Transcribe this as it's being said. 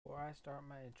I start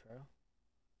my intro?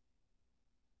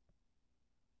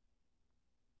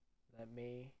 Let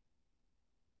me.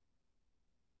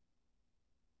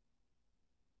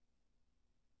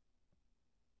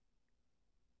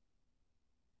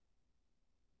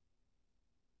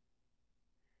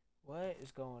 What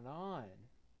is going on?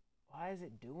 Why is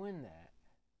it doing that?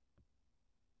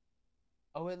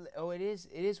 It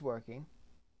is working.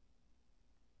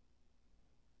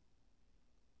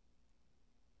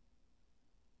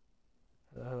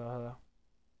 Hello, hello, hello.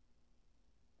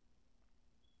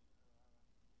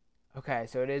 Okay,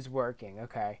 so it is working.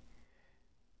 Okay.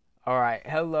 All right.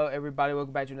 Hello, everybody.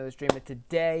 Welcome back to another stream. And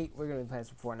today we're gonna be playing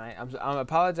some Fortnite. I'm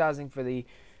apologizing for the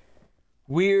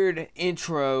weird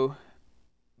intro,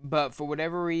 but for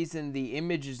whatever reason, the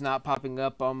image is not popping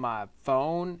up on my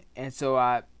phone, and so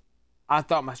I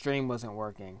thought my stream wasn't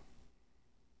working,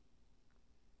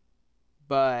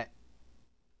 but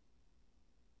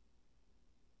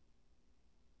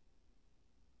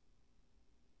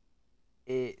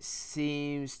it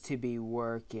seems to be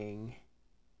working.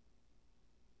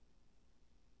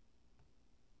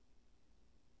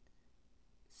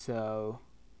 So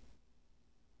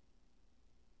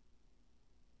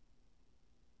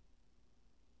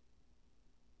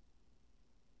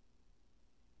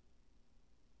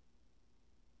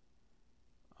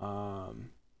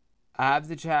I have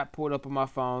the chat pulled up on my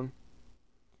phone.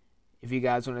 If you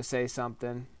guys want to say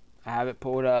something, I have it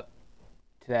pulled up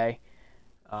today.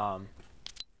 We're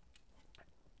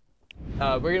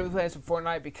gonna be playing some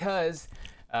Fortnite because,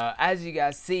 as you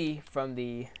guys see from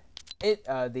not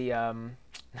the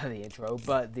intro,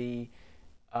 but the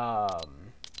oh,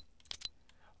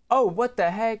 what the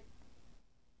heck?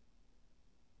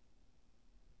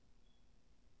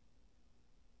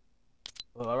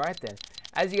 Well, all right then.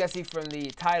 As you guys see from the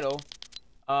title,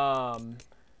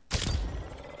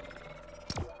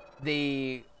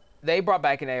 they brought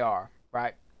back an AR,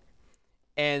 right?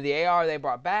 And the AR they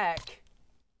brought back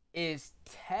is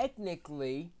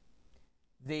technically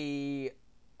the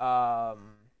I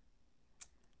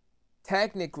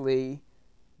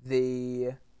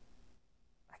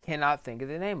cannot think of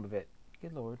the name of it.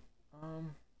 Good lord.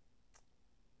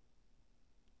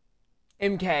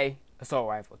 MK assault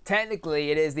rifle.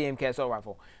 Technically, it is the MK assault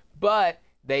rifle, but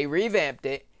they revamped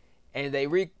it and they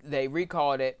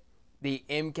recalled it the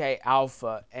MK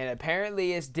Alpha, and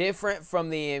apparently it's different from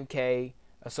the MK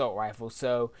assault rifle.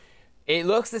 So it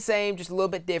looks the same, just a little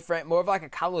bit different, more of like a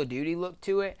Call of Duty look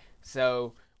to it.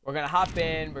 So we're gonna hop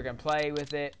in, we're gonna play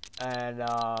with it, and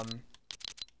I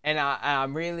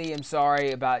really am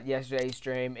sorry about yesterday's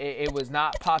stream. It was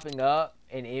not popping up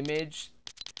an image.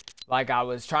 Like, I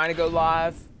was trying to go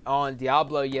live on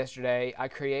Diablo yesterday. I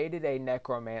created a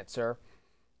Necromancer,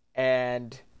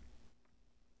 and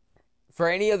for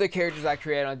any other characters I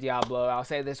create on Diablo, I'll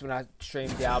say this when I stream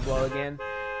Diablo again,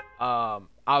 I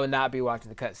would not be watching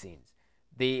the cutscenes.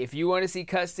 If you want to see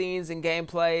cutscenes and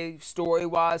gameplay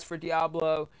story-wise for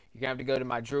Diablo, you're going to have to go to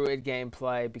my Druid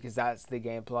gameplay, because that's the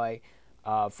gameplay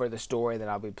for the story that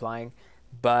I'll be playing.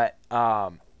 But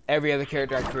every other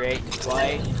character I create and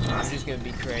play, I'm just going to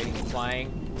be creating and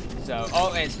playing. So,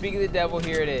 oh, and speaking of the devil,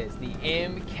 here it is. The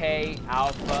MK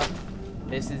Alpha.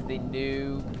 This is the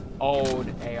new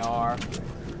old AR.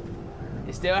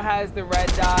 It still has the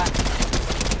red dot.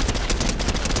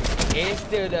 It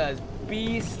still does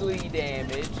beastly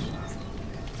damage.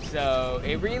 So,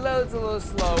 it reloads a little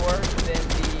slower than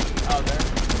the other.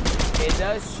 It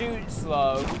does shoot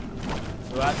slow.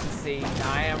 We'll have to see.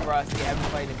 Now, I am rusty. I haven't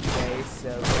played in a few days,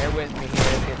 so bear with me here.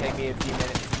 It's gonna take me a few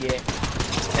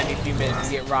minutes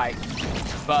to get right.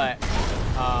 But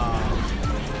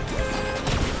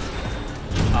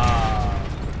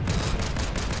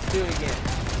do it again.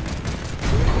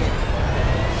 Do it again.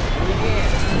 Do it again.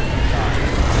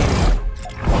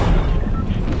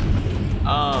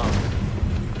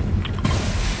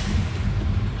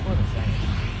 What was I saying?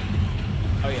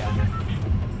 Oh yeah.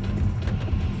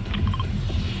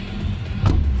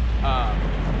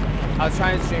 I was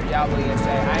trying to stream Diablo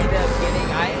yesterday. I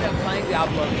ended up playing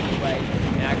Diablo anyway,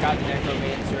 and I got the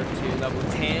Necromancer to level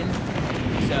 10.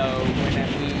 So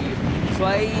when we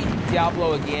play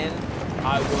Diablo again,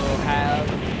 I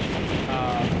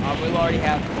will already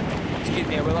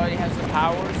have some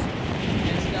powers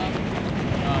and stuff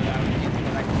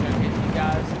that I can showcase to you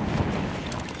guys.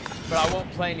 But I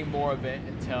won't play any more of it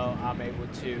until I'm able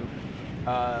to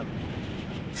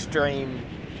stream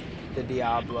the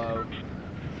Diablo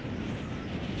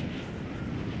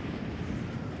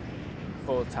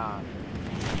full time.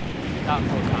 Not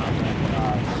full time, but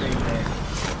stream it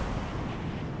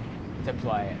to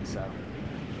play it, so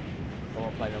I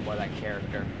won't play no more of that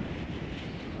character.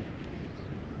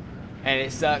 And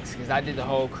it sucks because I did the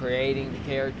whole creating the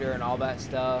character and all that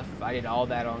stuff. I did all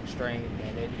that on stream,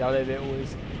 and none of it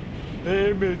was, the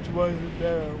image wasn't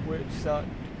there, which sucked.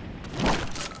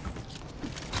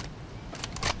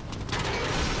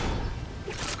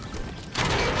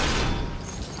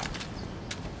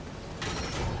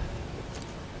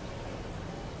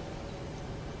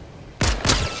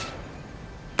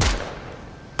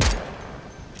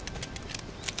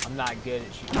 I'm not good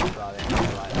at shooting people out there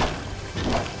like that.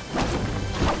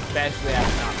 Especially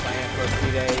after not playing for a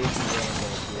few days, you ain't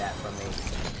gonna see that from me.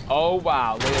 Oh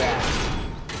wow, look at that.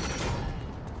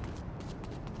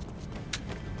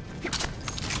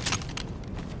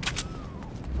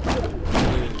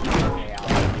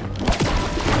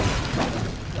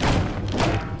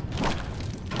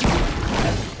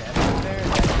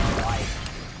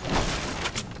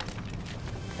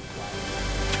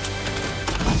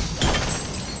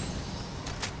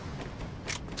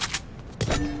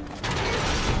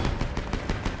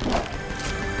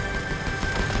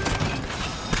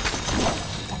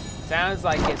 Sounds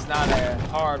like it's not a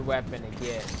hard weapon to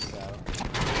get, so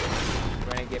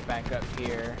we're gonna get back up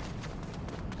here.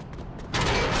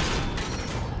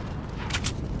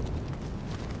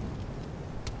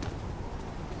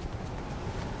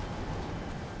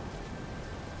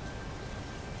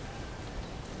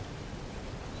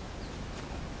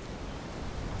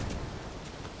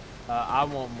 I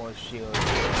want more shields.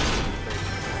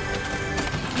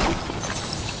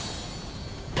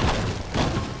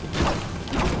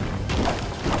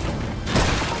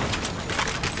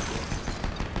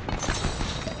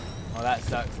 Well, that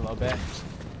sucks a little bit.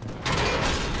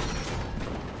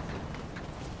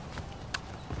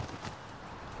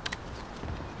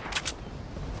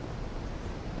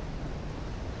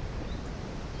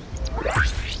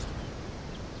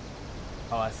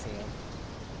 Oh, I see him.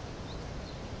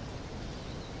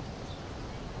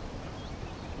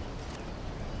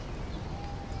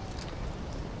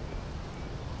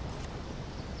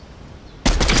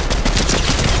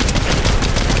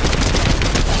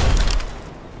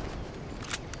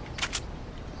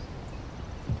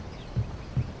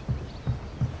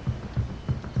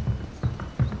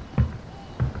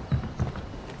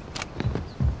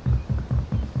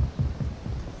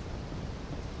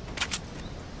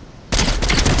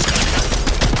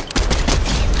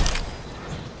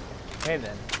 Okay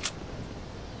then.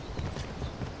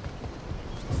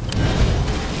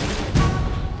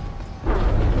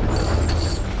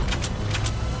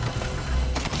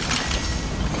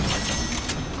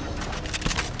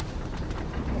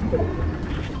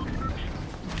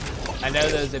 I know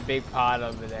there's a big pot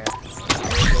over there. We'll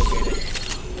go get it.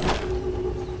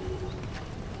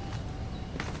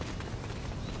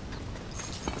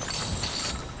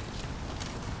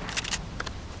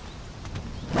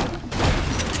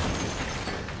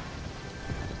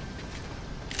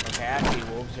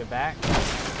 Wolves are back.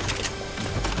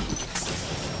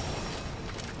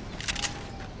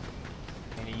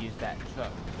 I'm gonna use that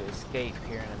truck to escape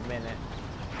here in a minute.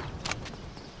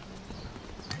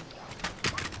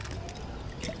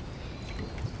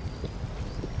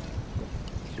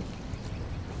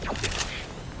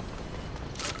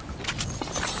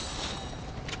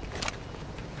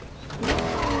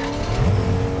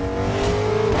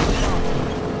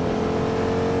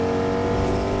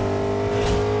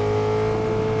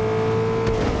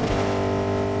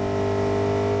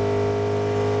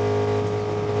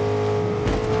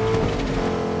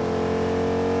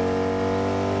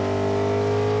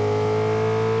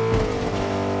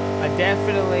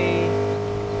 Definitely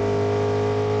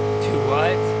to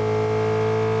what?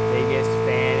 Biggest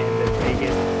fan and the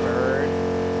biggest bird?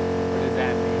 What does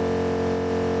that mean?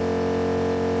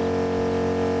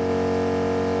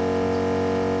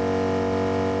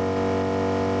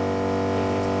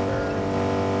 Biggest bird.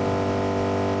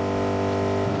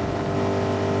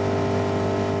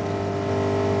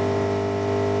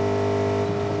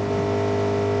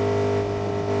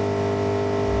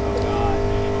 Oh God.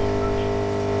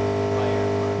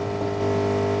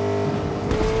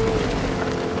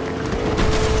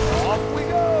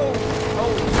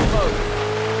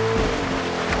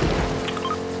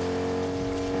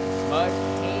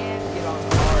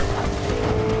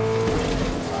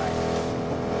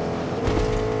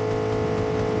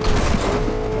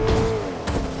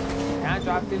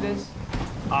 Do this?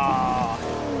 Ah, oh,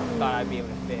 thought I'd be able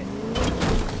to fit.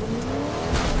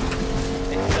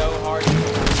 It's so hard to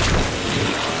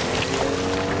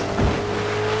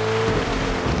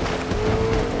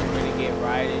we're gonna get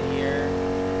right in here.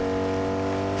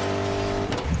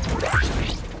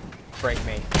 Break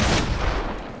me.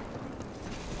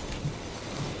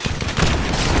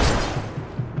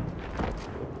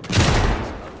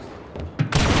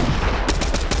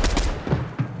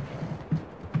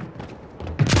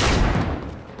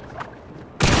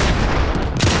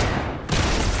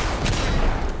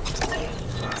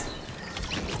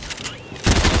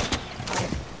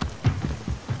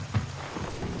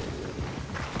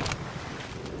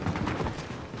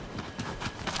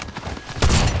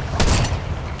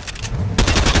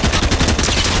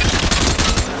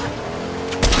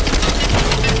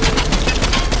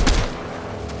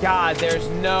 God, there's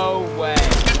no way.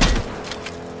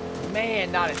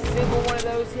 Man, not a single one of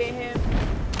those hit him.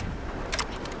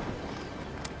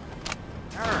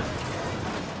 Turn.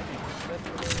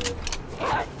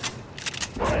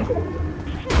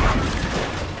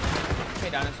 Hey,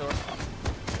 dinosaur.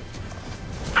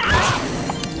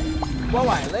 Whoa,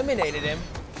 I eliminated him.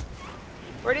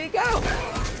 Where did he go?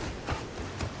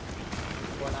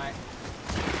 Fortnite.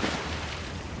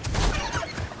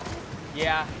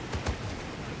 Yeah.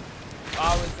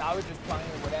 I was just playing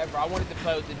whatever. I wanted to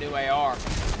play with the new AR.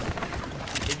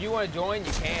 If you want to join,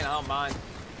 you can. I don't mind.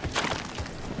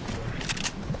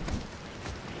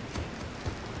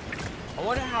 I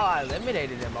wonder how I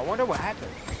eliminated him. I wonder what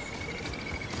happened.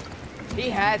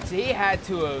 He had to have.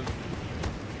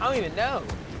 I don't even know.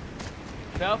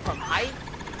 Fell from height?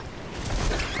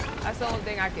 That's the only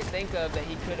thing I could think of that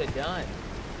he could have done.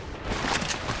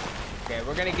 Okay,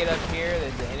 we're gonna get up here.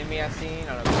 There's the enemy I seen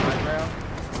on a grind rail.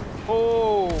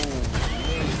 Oh,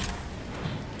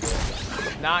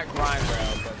 not grind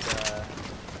rail, but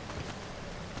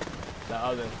the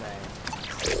other thing.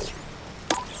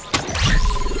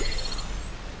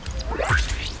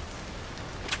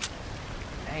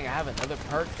 Dang, I have another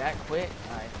perk that quick.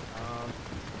 All right.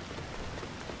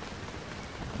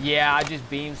 Yeah, I just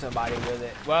beamed somebody with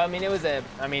it. Well, it was an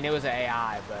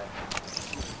AI, but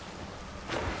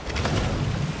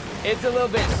it's a little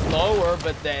bit slower,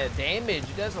 but the damage,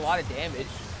 it does a lot of damage.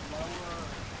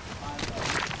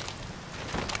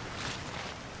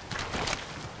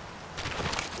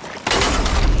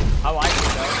 I like it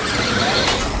though.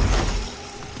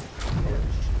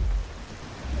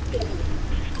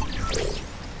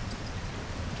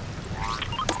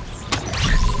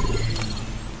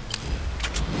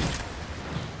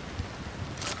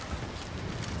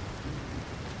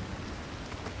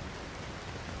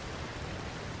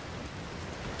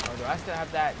 Do I still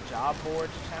have that job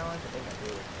boards challenge? I think I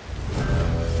do.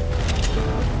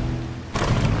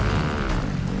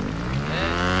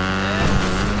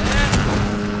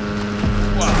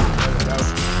 Wow, there we go.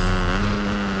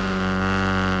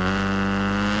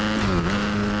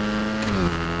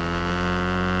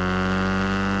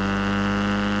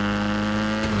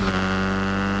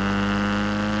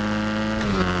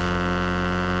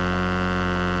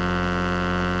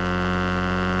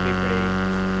 Be pretty.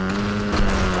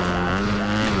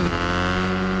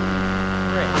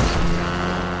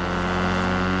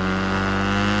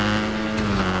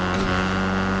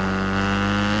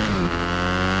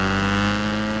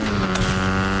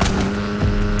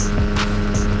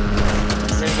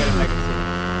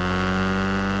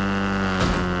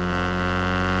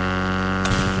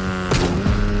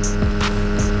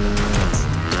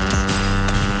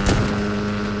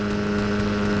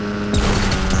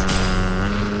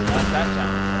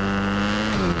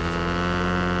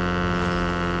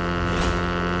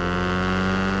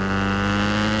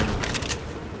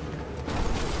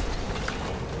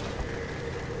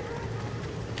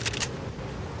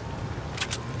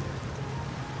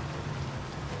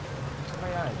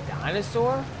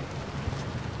 Dinosaur?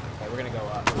 Okay, we're gonna go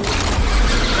up.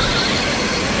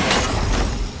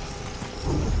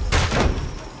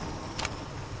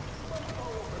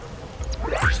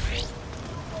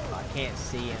 I can't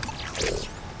see him.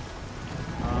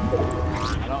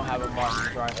 I don't have a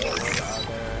Martin's rifle or the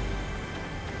other.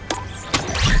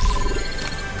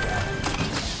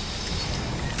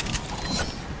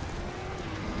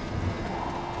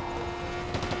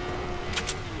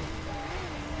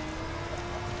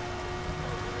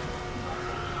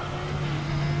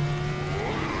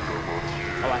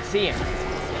 Oh, I see him.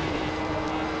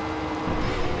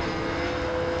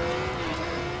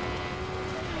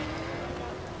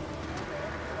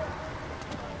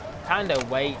 Kinda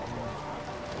waiting.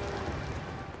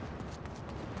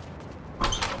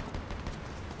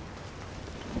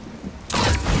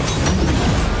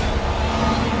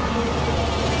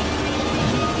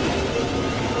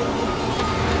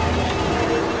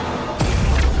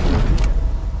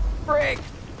 Frick!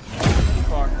 Too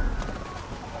far.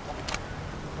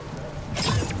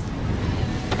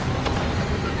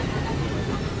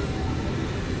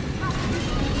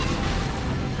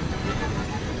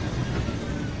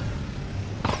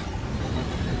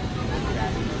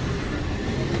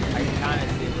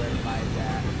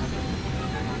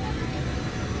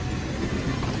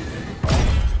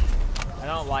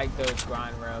 Like those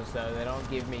grind rails though, they don't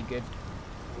give me good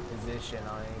position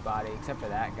on anybody except for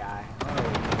that guy.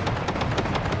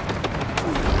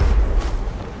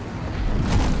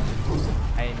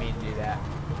 I didn't mean to do that.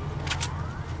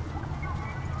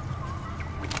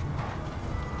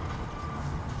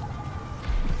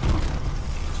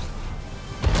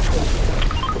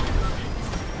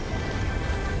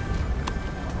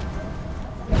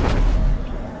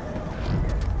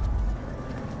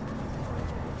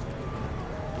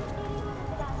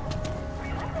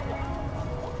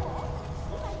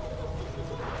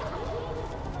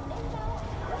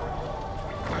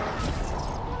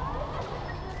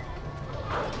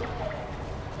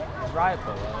 He's right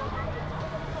below me.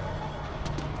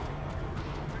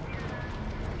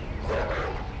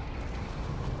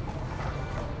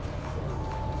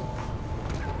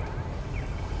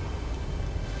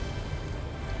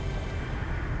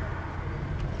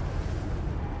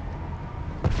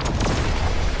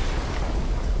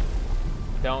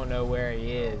 Don't know where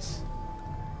he is.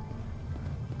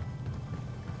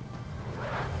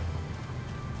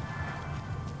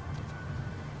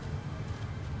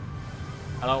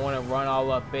 I don't want to run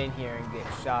all up in here and get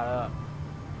shot up.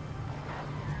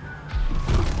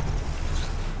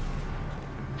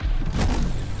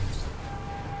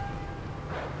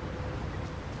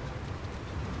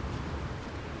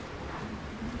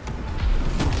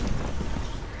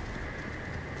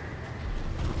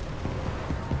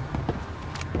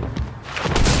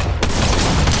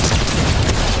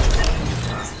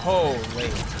 Holy.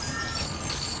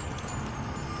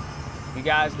 You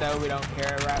guys know we don't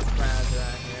carry wraparounds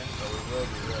around here, so we will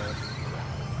be good.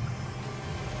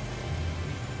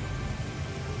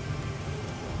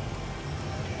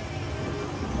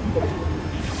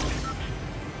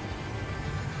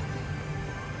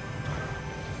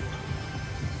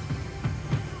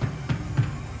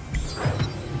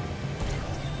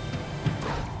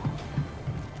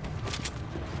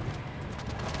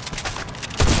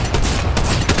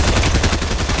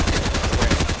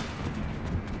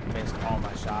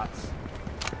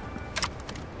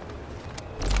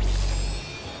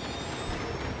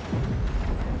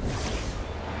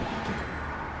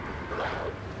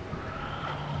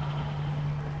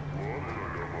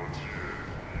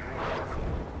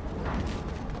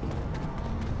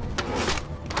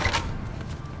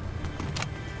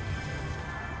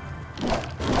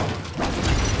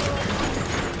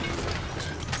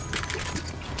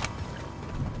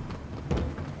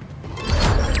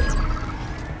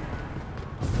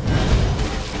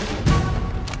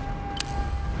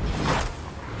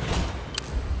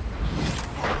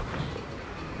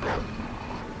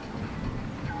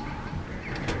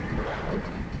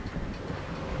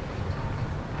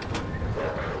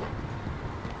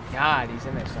 God, he's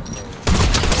in there somewhere.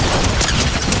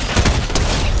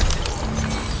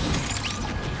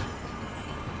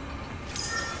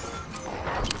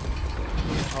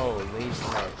 Holy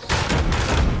smokes.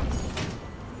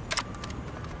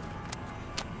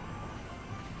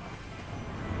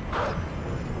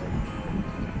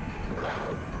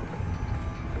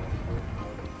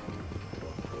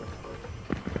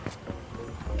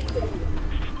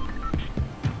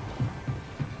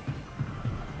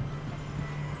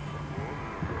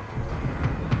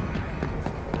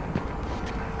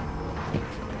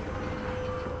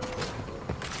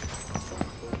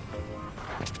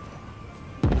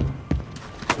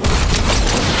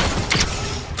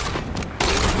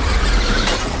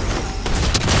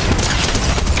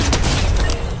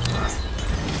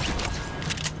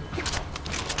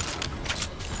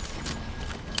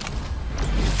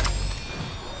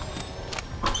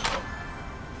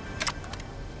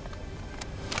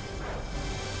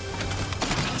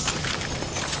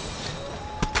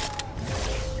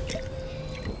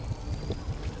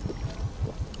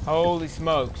 Holy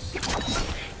smokes.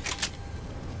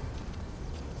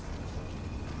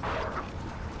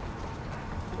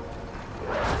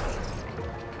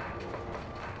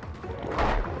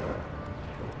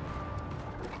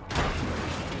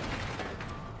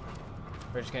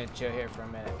 We're just gonna chill here for a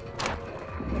minute.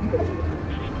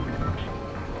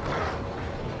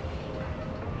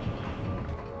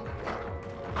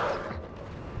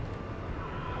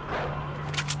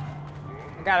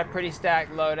 Got a pretty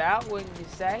stacked loadout, wouldn't you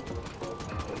say?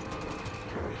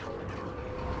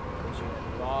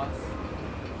 Boss.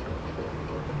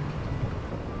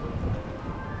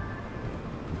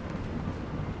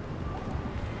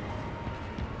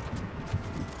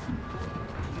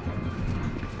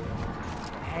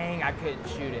 Dang, I couldn't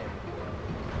shoot him.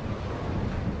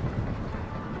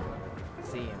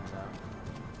 See him though.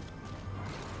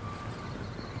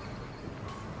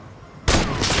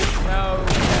 No.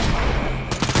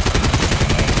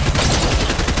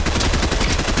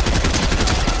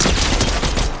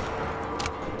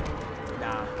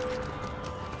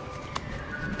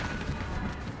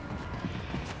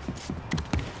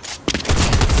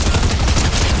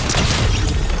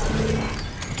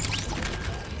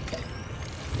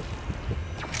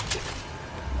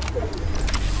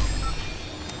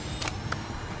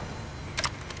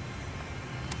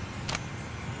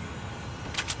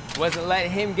 Wasn't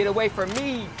letting him get away from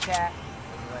me, chat.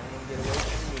 Wasn't letting him get away from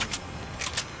me.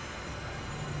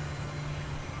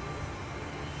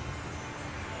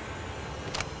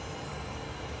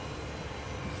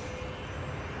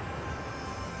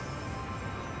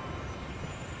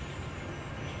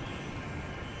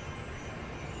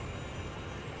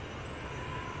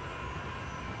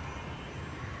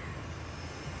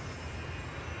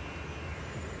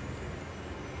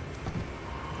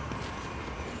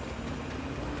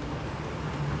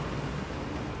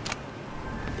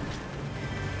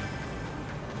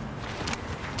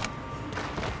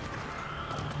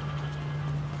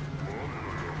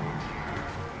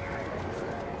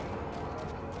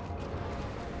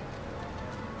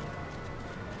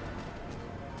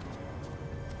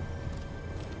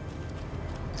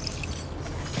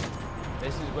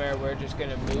 where we're just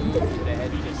gonna move to the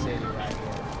edge of the city right here.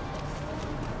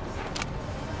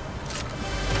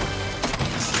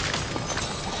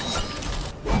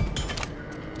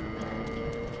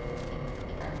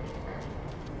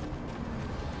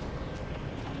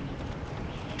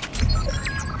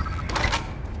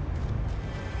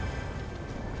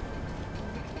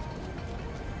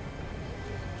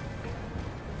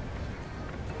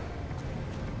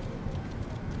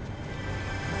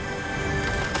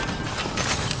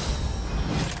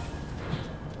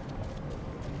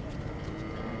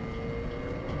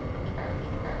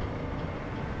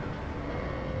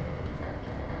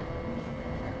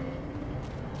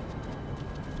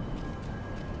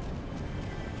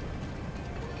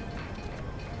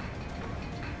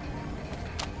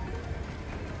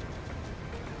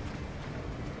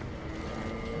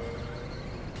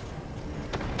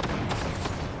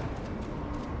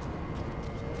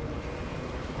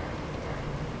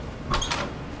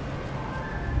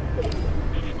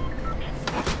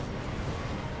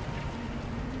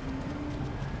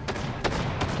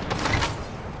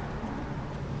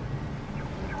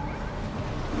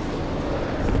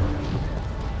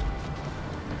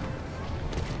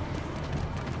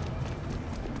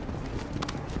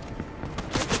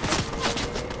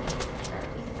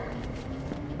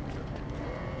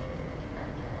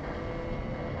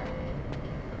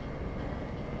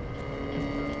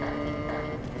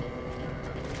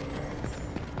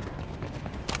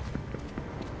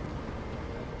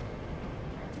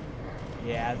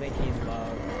 Yeah, I think he's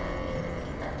low.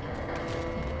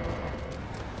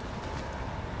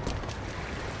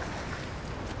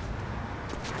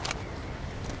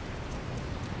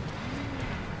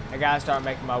 I gotta start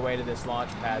making my way to this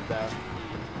launch pad though.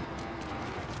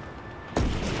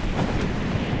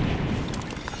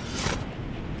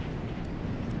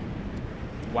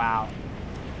 Wow.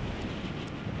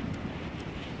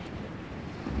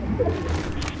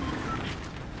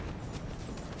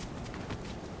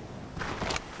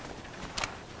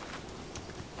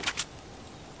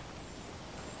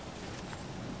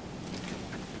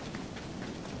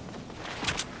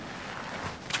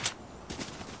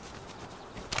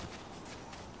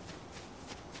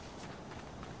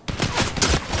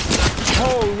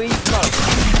 Holy smoke!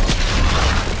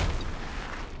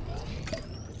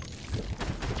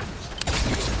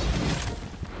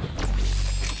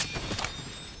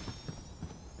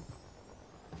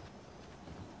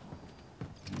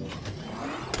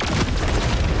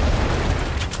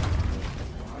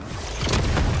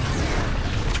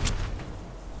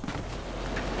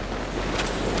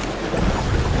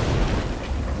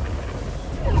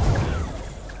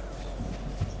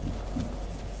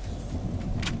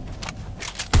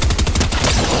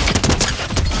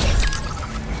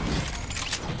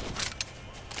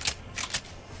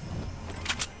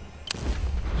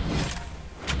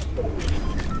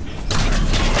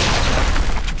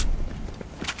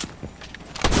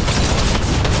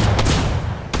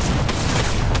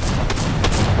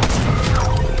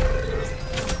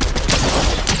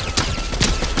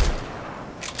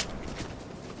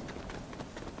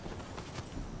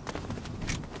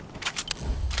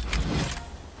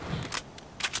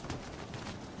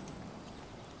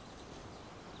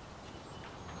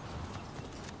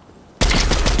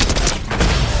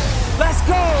 Let's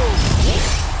go!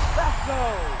 Let's go!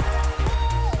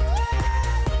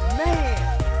 Man!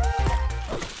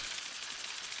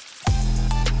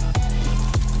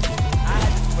 I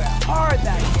had to sweat hard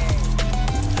that game.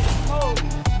 Holy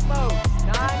smokes,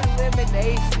 9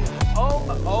 eliminations.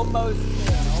 Almost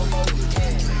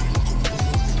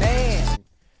 10. Man.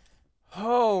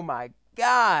 Oh my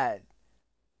God.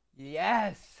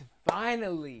 Yes,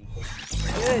 finally.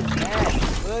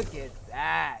 Goodness, look at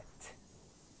that.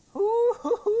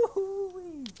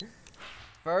 Woo-hoo-hoo-hoo.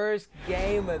 First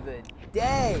game of the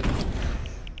day.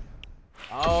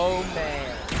 Oh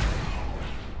man.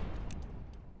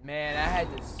 Man, I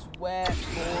had to sweat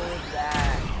for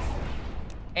that.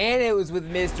 And it was with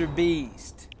Mr.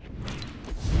 Beast.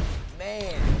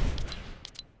 Man.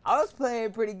 I was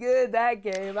playing pretty good that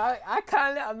game.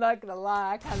 I'm not gonna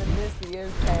lie, I kinda missed the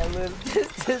MK a little,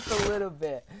 just a little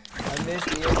bit. I missed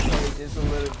the MK just a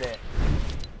little bit.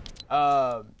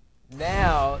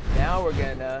 Now we're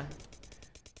gonna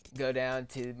go down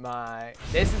to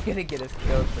this is gonna get us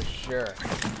killed for sure.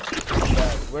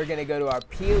 But we're gonna go to our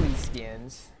Peely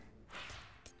skins.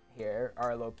 Here,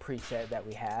 our little preset that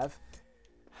we have.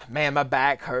 Man, my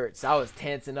back hurts. I was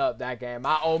tensing up that game.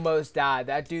 I almost died.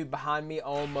 That dude behind me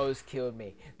almost killed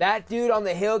me. That dude on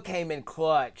the hill came in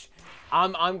clutch.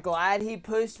 I'm glad he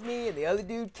pushed me and the other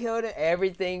dude killed it.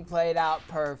 Everything played out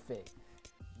perfect.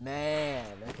 Man,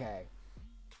 okay.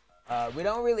 We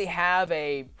don't really have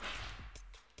a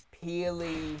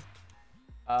peely.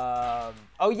 Oh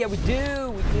yeah, we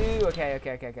do. We do. Okay.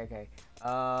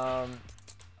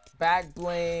 Back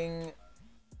bling.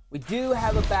 We do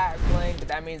have a back bling, but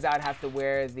that means I'd have to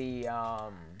wear the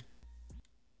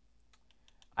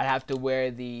I'd have to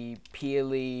wear the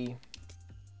peely.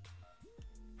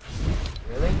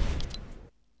 Really?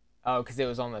 Oh, because it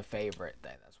was on the favorite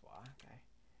thing. That's why. Okay.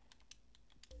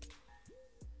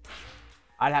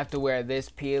 I'd have to wear this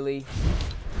peely.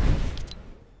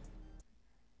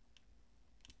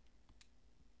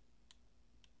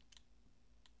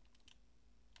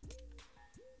 Oh,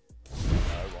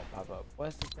 it won't pop up.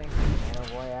 What's the thing?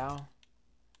 Banana Royale?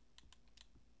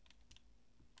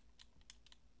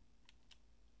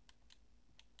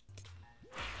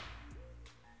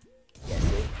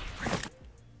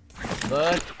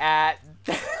 Look at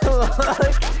the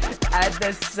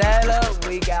setup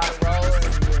we got rolling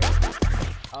here.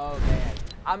 Oh man,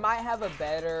 I might have a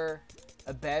better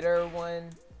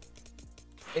one.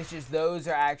 It's just those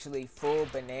are actually full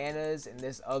bananas, and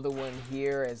this other one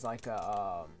here is like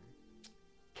a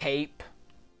cape.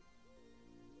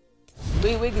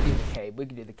 We could do the cape. We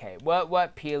could do the cape.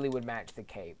 What peely would match the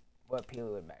cape? What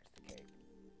peely would match the cape?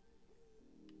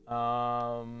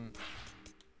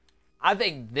 I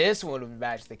think this one would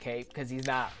match the cape because he's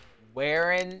not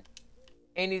wearing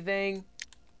anything.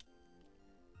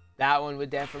 That one would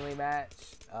definitely match.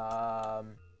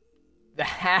 The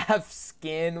half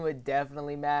skin would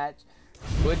definitely match.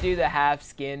 We'll do the half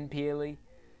skin peely.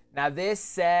 Now this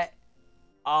set,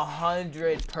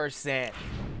 100%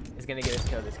 is gonna get us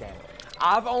killed this game.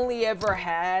 I've only ever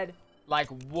had like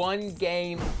one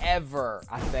game ever,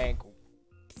 I think,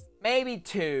 maybe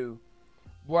two,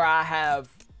 where I have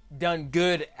done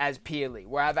good as peely,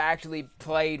 where I've actually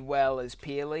played well as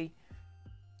peely.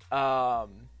 I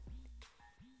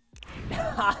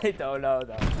don't know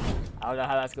though. I don't know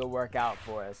how that's gonna work out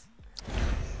for us.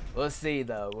 We'll see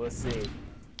though. We'll see.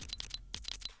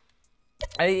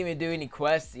 I didn't even do any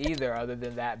quests either, other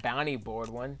than that bounty board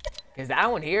one, because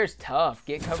that one here is tough.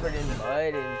 Get covered in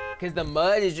mud, and because the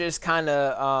mud is just kind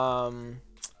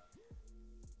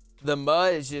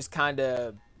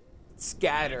of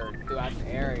scattered throughout the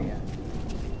area.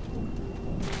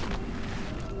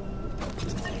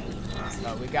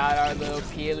 So we got our little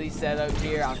peely set up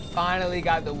here. I finally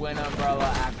got the wind umbrella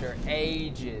after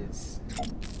ages.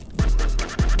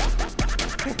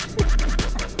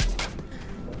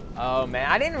 Oh man,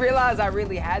 I didn't realize I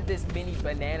really had this many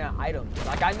banana items.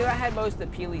 Like, I knew I had most of the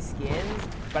peely skins,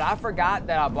 but I forgot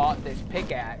that I bought this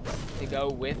pickaxe to go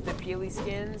with the peely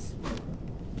skins.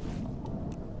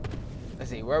 Let's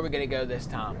see, where are we gonna go this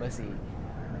time? Let's see.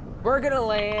 We're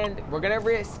gonna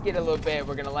risk it a little bit.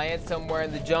 We're gonna land somewhere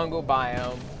in the jungle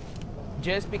biome.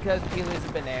 Just because peely's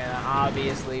a banana,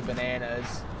 obviously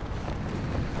bananas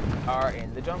are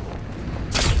in the jungle.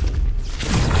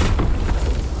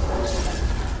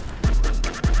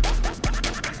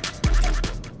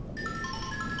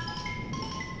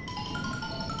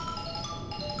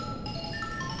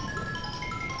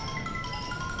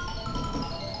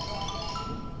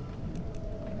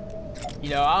 You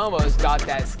know, I almost got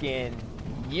that skin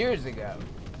years ago,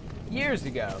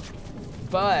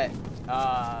 but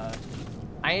I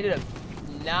ended up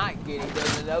not getting. There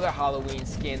was another Halloween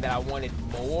skin that I wanted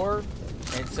more,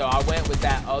 and so I went with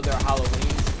that other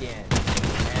Halloween skin.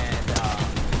 And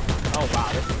oh wow,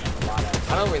 this is a lot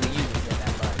of. I don't really use it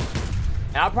that much,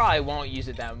 and I probably won't use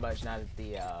it that much now that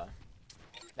the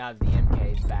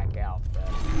MK's back out. But.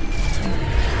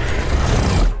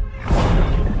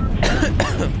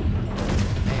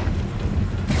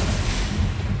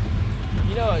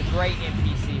 You know, a great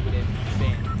NPC would have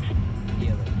been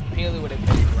Peely. Peely would have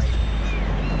been a great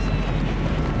NPC.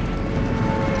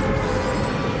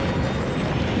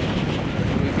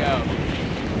 Here we go.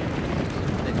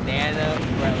 Banana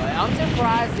umbrella. I'm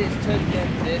surprised it took them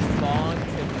this long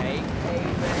to make a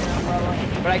banana umbrella.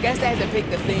 But I guess they had to pick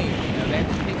the theme. You know, they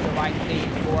had to pick the right theme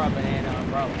for a banana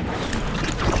umbrella.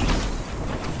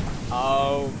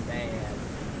 Oh, man.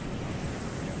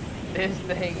 This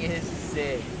thing is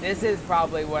sick. This is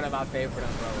probably one of my favorite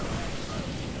umbrellas.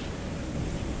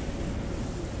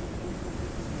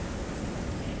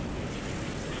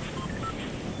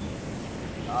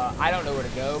 I don't know where to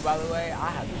go, by the way.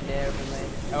 I have never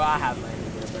landed. Oh, I have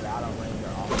landed here, but I don't land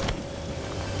there often.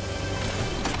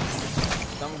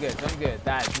 Something good, something good.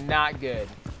 That's not good.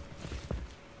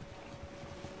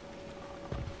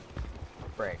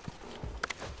 Break.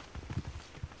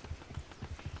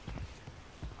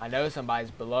 I know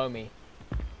somebody's below me.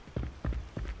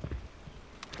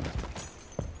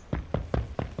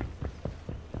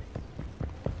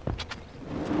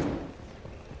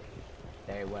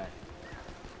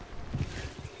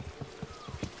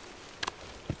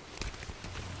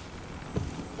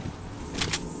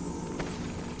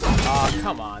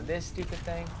 Come on, this stupid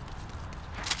thing.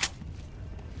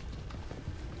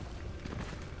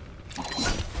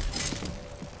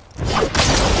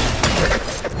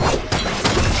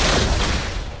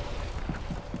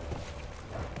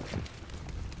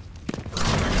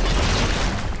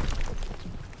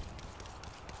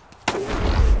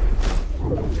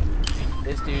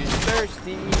 This dude's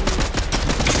thirsty.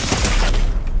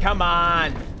 Come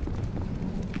on.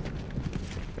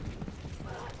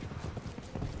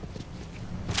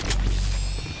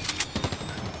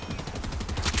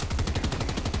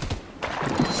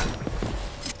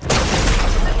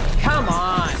 Come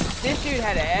on. This dude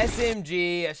had an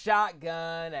SMG, a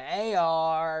shotgun, an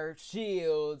AR,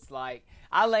 shields. Like,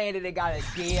 I landed and got a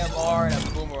DMR and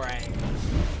a boomerang.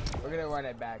 We're gonna run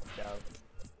it back though.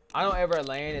 I don't ever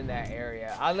land in that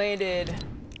area. I landed,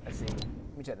 let's see,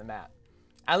 let me check the map.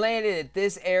 I landed at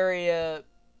this area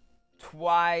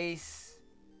twice.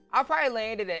 I probably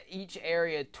landed at each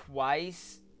area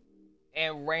twice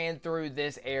and ran through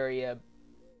this area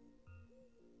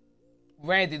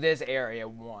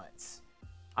once.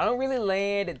 I don't really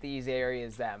land at these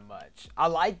areas that much. I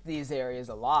like these areas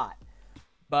a lot,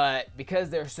 but because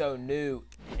they're so new,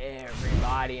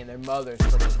 everybody and their mothers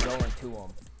started going to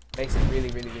them. Makes it really,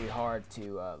 really, really hard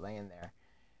to land there.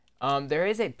 There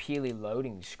is a Peely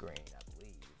loading screen, I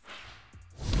believe.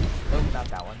 Nope, not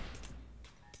that one.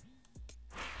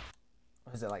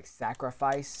 What is it, like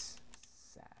Sacrifice?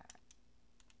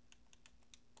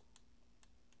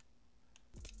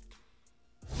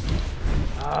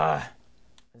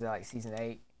 Is it like season 8? I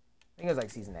think it was like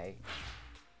season 8.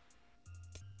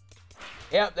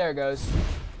 Yep, there it goes.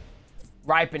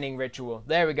 Ripening Ritual.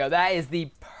 There we go. That is the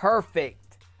perfect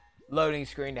loading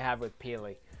screen to have with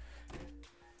Peely.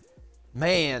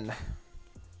 Man,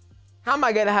 how am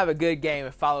I gonna have a good game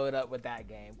and follow it up with that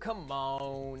game? Come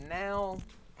on now.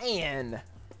 Man,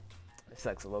 it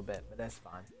sucks a little bit, but that's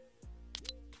fine.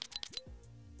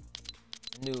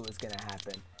 I knew it was gonna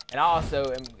happen. And I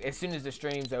also, as soon as the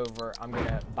stream's over, I'm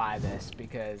gonna buy this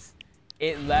because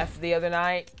it left the other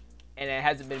night and it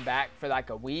hasn't been back for like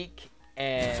a week,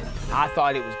 and I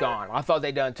thought it was gone. I thought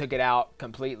they done took it out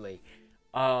completely.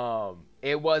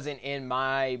 It wasn't in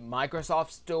my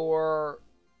Microsoft store,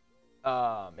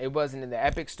 it wasn't in the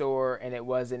Epic store, and it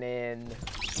wasn't in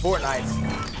Fortnite's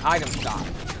item shop.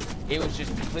 It was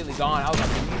just completely gone. I was like,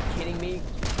 are you kidding me?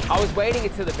 I was waiting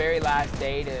until the very last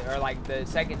day to, or like the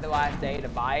second to last day to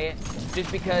buy it,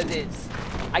 just because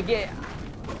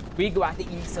we go out to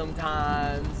eat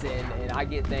sometimes, and I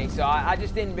get things, so I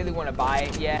just didn't really want to buy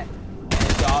it yet.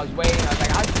 And so I was waiting. I was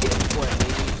like, I'll just get it before it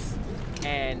leaves.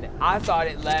 And I thought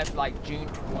it left like June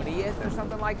 20th or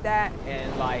something like that,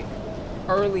 and like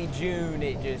early June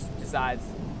it just decides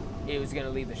it was gonna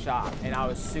leave the shop, and I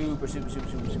was super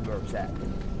upset.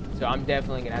 So I'm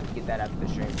definitely gonna have to get that after the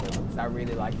stream because I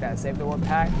really like that Save the World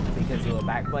pack because of the little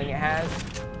back bling it has.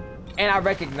 And I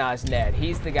recognize Ned.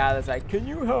 He's the guy that's like, can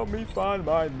you help me find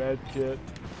my med kit?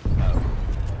 So,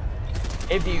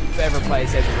 if you've ever played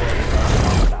Save the World, you know what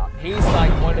I'm talking about. He's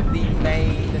like one of the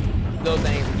main little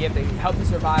things. You have to help the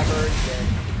survivors, and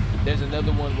there's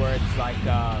another one where it's like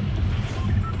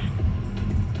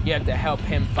you have to help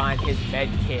him find his med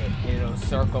kit, and it'll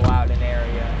circle out an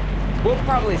area. We'll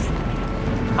probably, I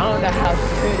don't know how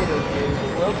good it'll do,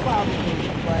 but we'll probably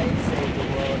play Save the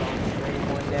World on stream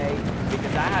one day,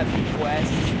 because I have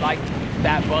quests like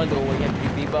that bundle where you have to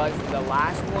do V-Bucks. The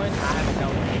last one I haven't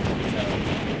done with, so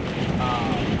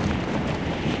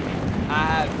I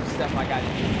have stuff I got to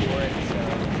do for it, so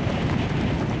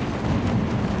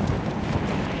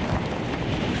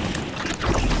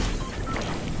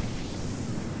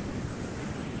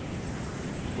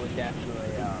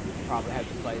definitely probably have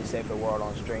to play Save the World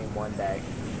on stream one day.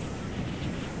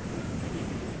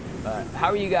 But how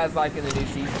are you guys liking the new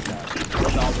season stuff?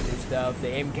 With all the new stuff, the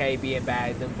MK being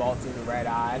bad, them vaulting the red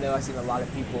eye. I know I've seen a lot of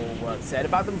people were upset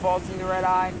about them vaulting the red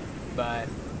eye, but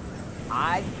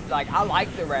I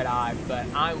like the red eye, but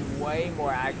I'm way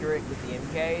more accurate with the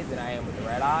MK than I am with the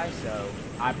red eye. So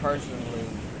I personally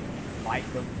like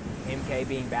the MK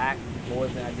being back more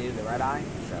than I do the red eye.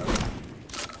 So.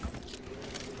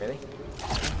 Really?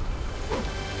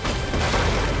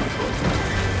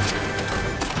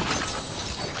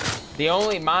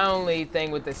 My only thing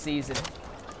with the season.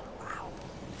 Wow.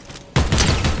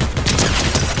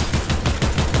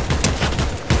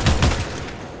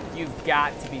 You've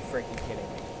got to be freaking kidding me.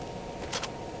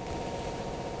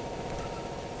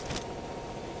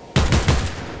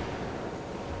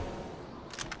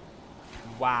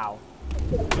 Wow.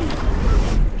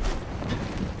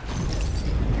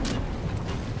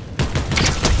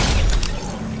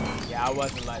 Yeah, I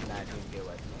wasn't letting that dude get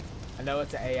away from me. I know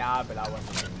it's an AI, but I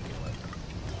wasn't going to do it.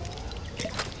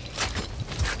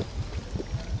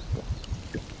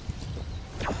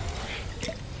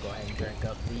 Go ahead and drink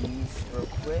up these real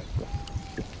quick.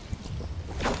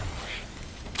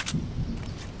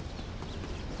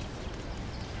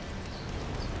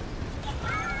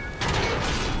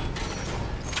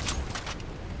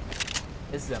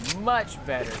 This is a much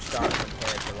better start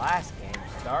compared to last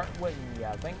game's start, wouldn't you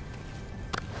think?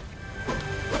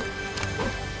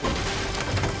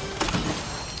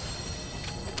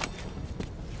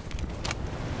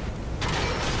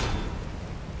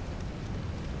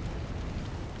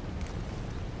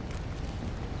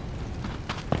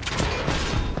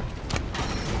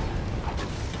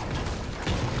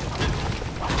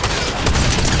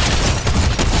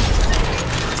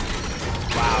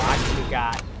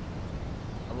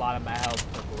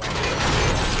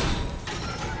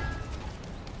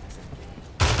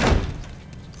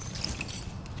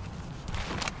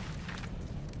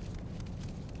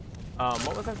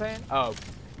 What was I saying? Oh,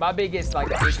 my biggest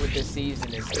like issue with this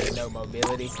season is the no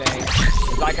mobility thing.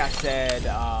 Like I said,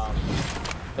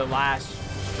 the last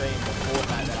stream before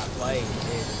that I played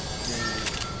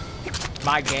is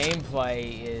my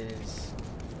gameplay is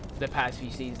the past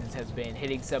few seasons has been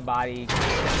hitting somebody,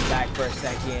 stepping back for a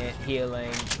second,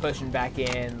 healing, pushing back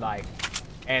in, like,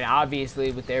 and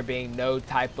obviously with there being no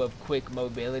type of quick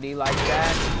mobility like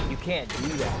that, you can't do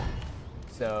that.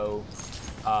 So.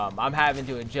 I'm having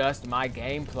to adjust my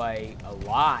gameplay a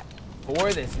lot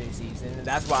for this new season, and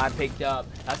that's why I picked up.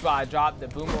 That's why I dropped the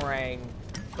boomerang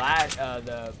when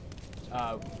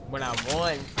I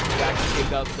won, so I can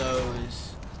pick up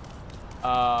those.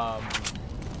 So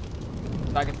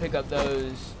I can pick up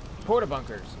those porta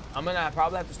bunkers. I'm gonna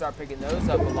probably have to start picking those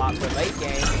up a lot for late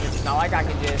game. It's not like I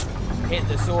can just hit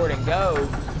the sword and go.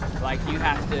 Like you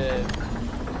have to.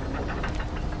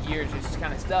 You're just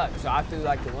kind of stuck. So I threw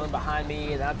like the one behind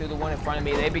me, and I threw the one in front of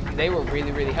me. They were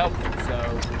really, really helpful.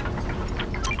 So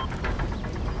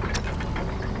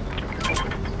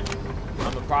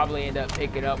I'm gonna probably end up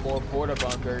picking up more porta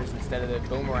bunkers instead of the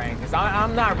boomerang, because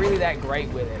I'm not really that great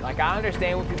with it. Like I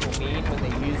understand what people mean when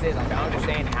they use it. Like I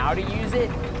understand how to use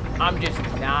it. I'm just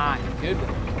not good with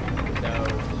it. So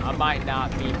I might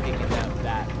not be picking up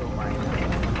that boomerang.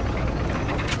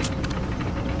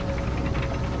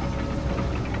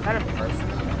 Kind of person.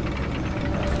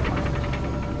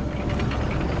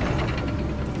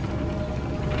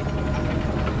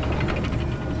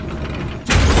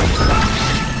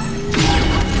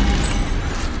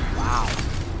 Wow.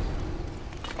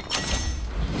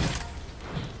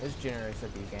 This generates a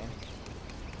B game.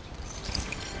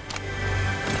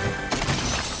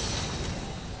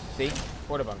 See?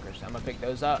 Porta bunkers. I'm gonna pick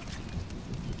those up.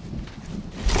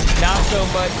 Not so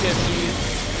much of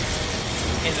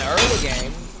use in the early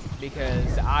game,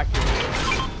 because I can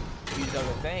use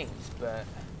other things, but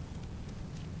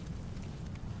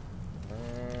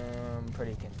I'm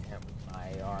pretty content with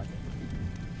my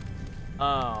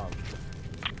AR.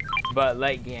 But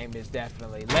late game is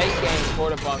definitely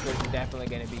porta bunkers are definitely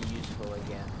going to be useful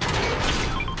again.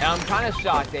 And I'm kind of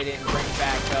shocked they didn't bring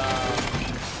back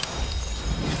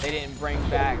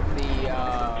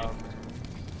the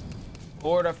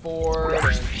porta fort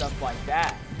and stuff like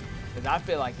that, because I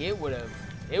feel like it would have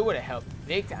helped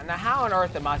big time. Now, how on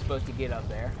earth am I supposed to get up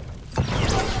there?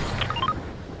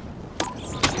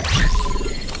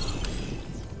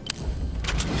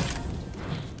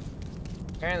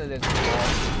 Apparently there's a wall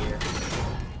here.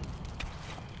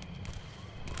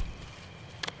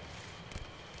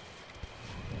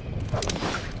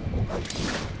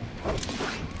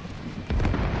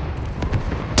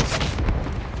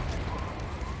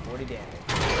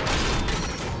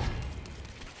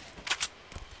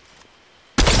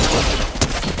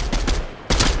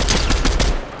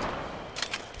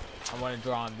 I want to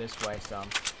draw him this way some.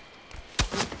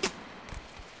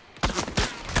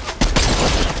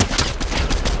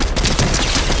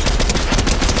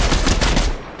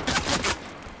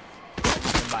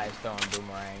 Somebody's throwing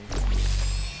boomerangs.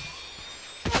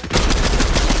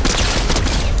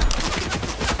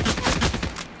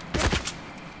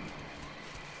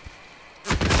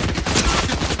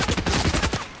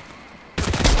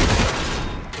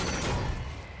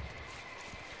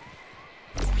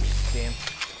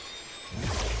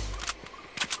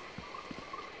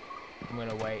 I'm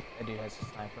gonna wait. That dude has a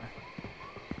sniper.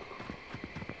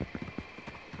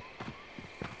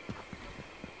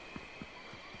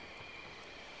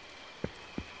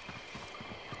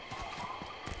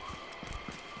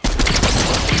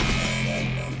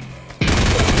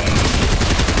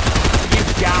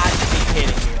 You've got to be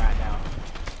kidding me right now.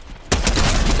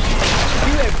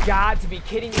 You have got to be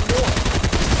kidding me more.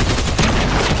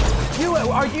 Dude,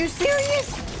 are you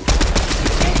serious?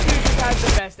 This dude just has the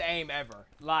best aim ever.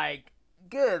 Like,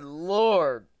 good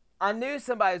lord. I knew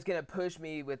somebody was gonna push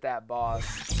me with that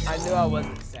boss. I knew I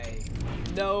wasn't safe.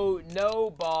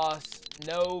 No boss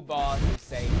is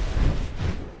safe.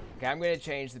 Okay, I'm gonna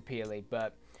change the Peely,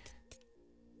 but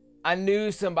I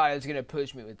knew somebody was gonna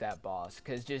push me with that boss,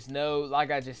 because just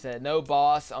like I just said, no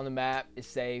boss on the map is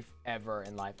safe ever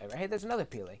in life ever. Hey, there's another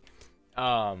Peely.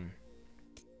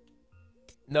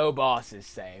 No boss is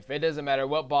safe. It doesn't matter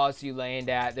what boss you land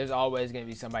at, there's always gonna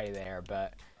be somebody there.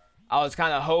 But I was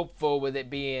kind of hopeful with it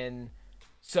being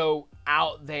so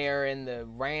out there in the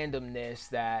randomness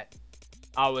that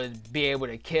I would be able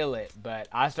to kill it. But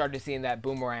I started seeing that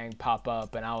boomerang pop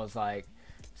up, and I was like,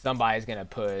 somebody's gonna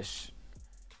push.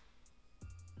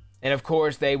 And of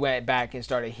course, they went back and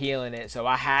started healing it, so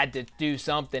I had to do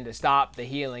something to stop the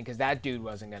healing, because that dude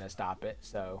wasn't gonna stop it.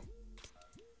 So,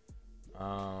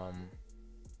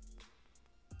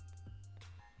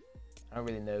 I don't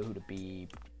really know who to be.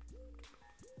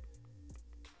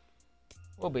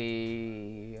 We'll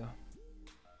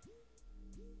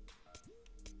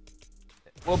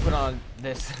put on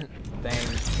this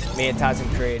thing. Me and Tyson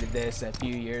created this a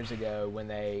few years ago when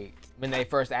they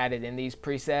first added in these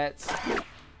presets.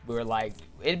 We were like,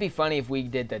 it'd be funny if we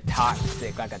did the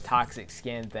toxic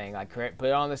skin thing. Like, put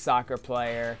it on the soccer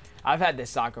player. I've had this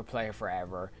soccer player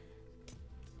forever.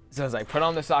 So I was like, put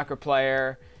on the soccer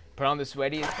player, put on the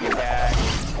sweatiest pickaxe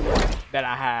that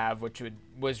I have, which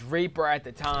was Reaper at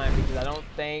the time, because I don't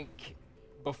think,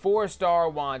 before Star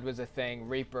Wand was a thing,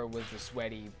 Reaper was the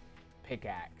sweaty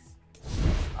pickaxe.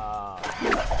 And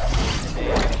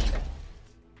then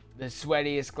the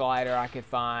sweatiest glider I could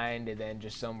find, and then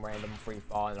just some random free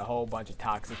fall, and a whole bunch of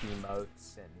toxic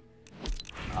emotes. And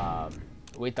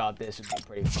we thought this would be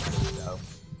pretty funny, so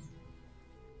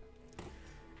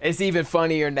it's even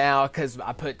funnier now because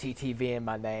I put TTV in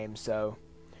my name, so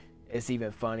it's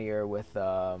even funnier with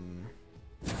that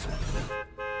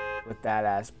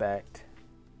aspect.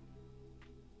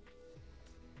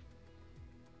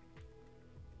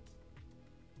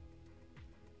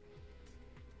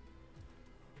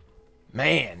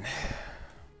 Man,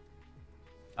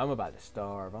 I'm about to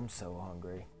starve. I'm so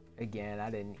hungry. Again, I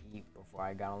didn't eat before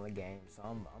I got on the game, so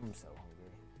I'm so hungry.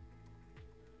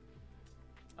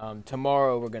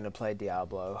 Tomorrow we're gonna play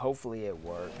Diablo. Hopefully it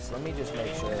works. Let me just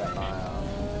make sure that my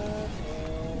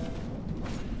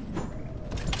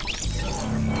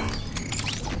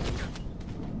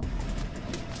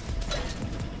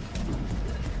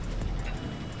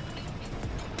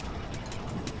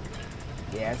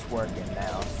yeah, it's working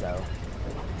now. So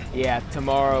yeah,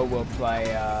 tomorrow we'll play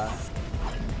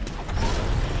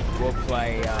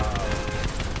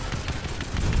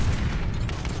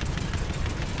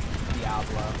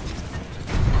Diablo.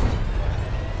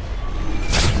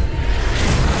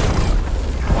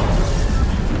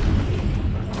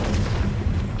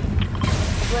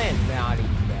 Playing naughty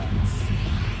nuts.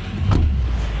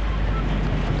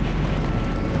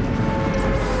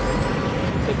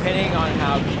 Depending on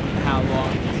how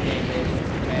long this game is,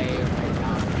 may or may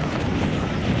not.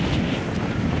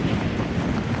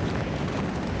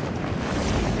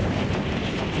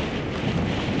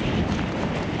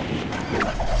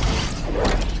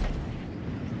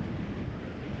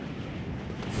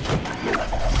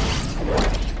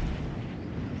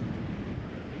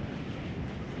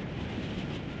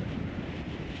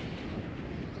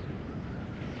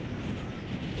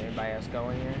 Anybody else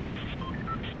going here? I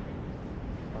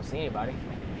don't see anybody.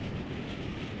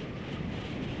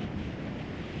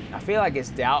 I feel like it's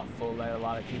doubtful that a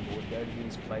lot of people would go to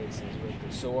these places with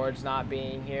the swords not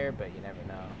being here, but you never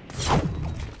know.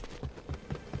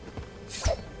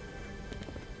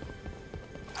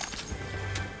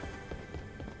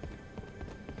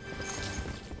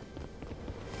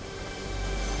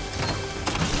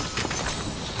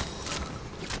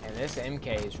 And this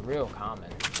MK is real common.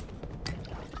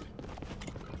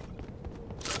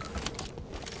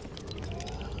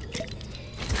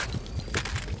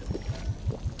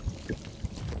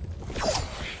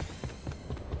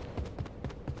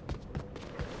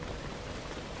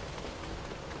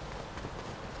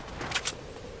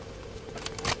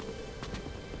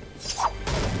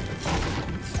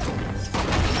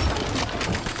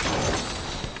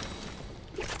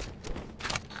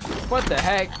 What the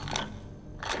heck?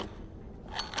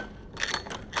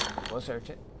 We'll search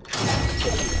it.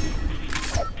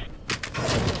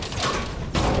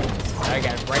 I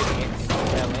got it right in.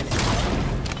 Fell in it.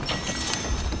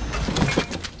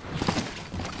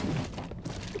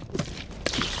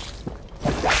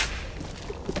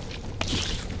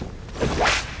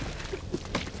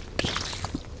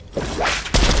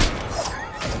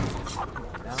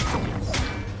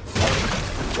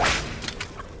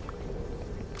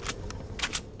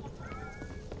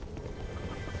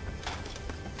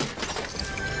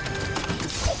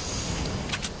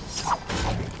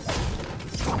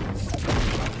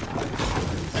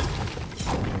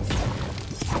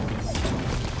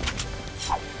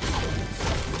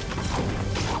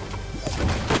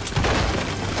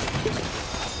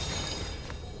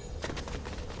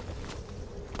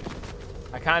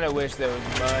 kind of wish there was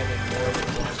mud in more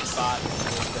than one spot than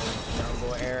just those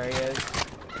jungle areas,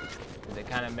 because it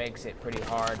kind of makes it pretty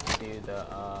hard to do the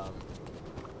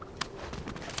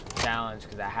challenge,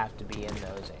 because I have to be in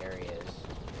those areas.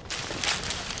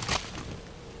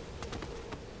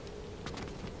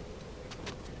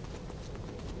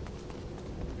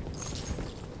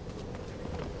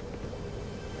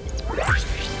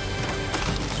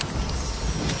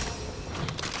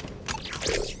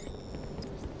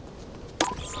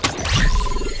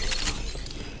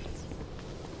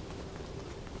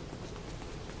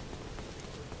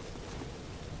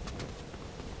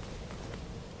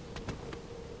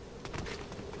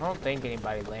 I don't think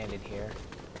anybody landed here.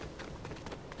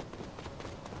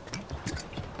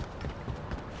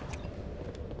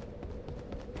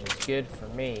 It's good for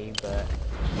me, but...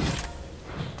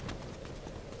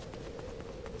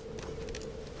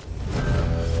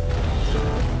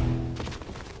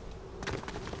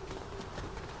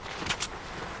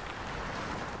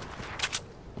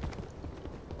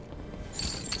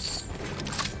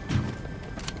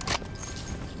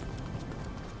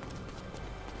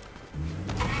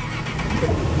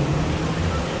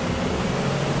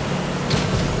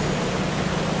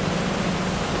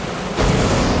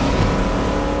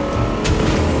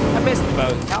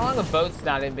 How long have boats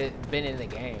not been in the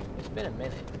game? It's been a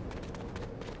minute.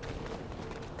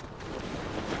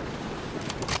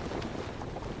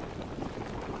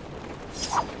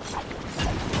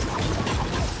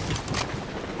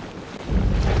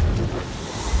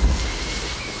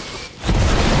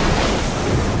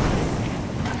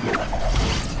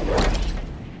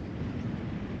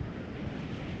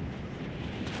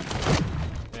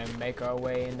 We're gonna make our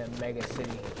way into Mega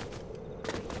City.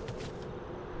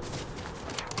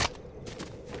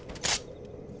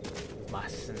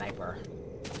 Sniper.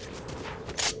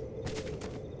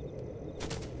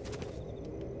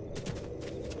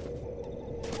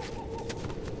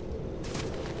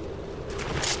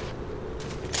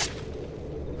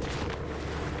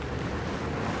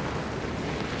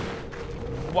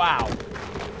 Wow.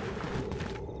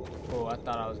 Oh, I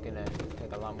thought I was gonna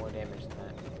take a lot more damage than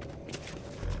that.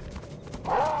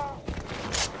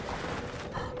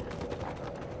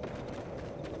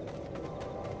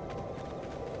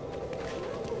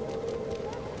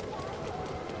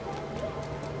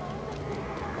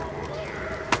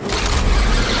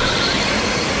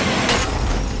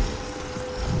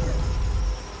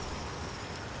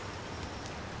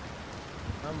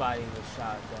 Somebody was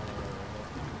shot down over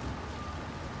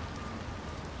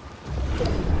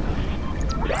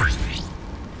here. There's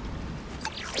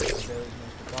Mr.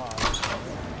 Boss.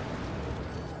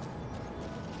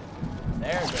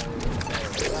 There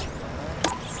goes.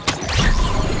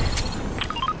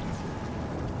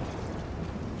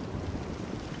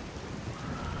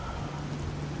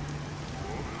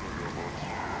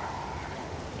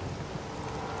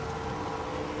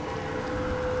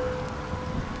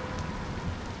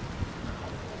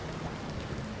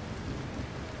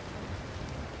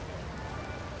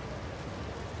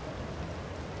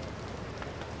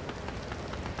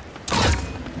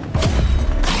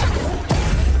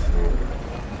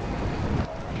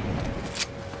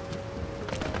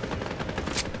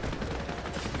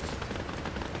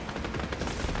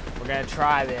 We're gonna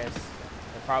try this. It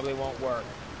probably won't work.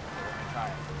 We're gonna try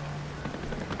it.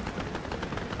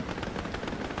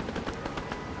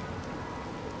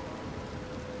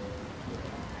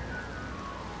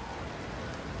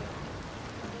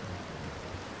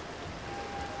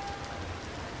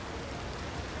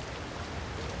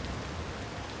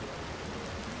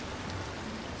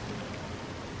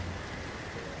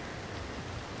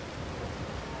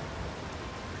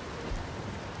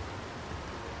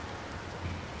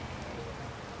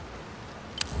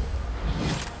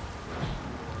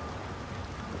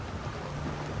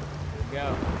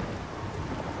 Go.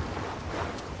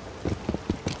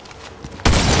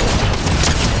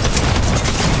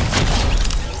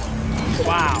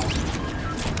 Wow.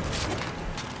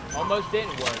 Almost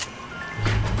didn't work.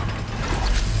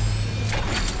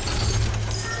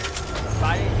 If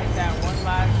I didn't hit that one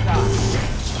last shot.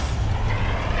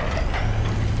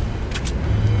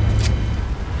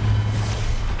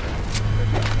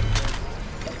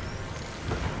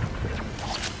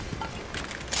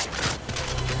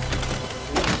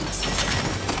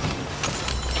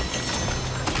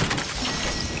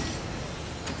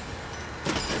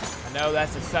 I know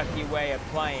that's a sucky way of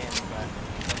playing, but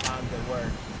sometimes it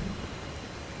works.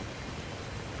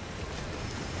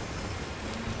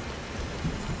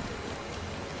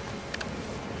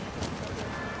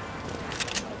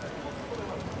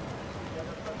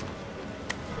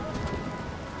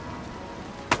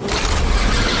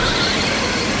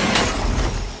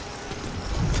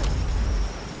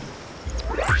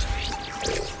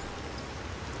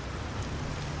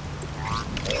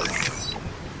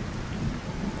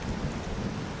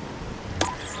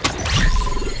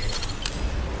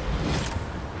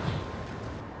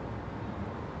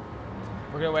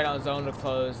 We're gonna wait on zone to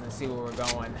close and see where we're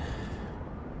going.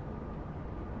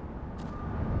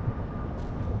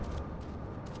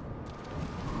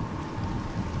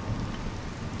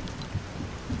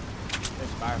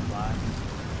 There's fireflies.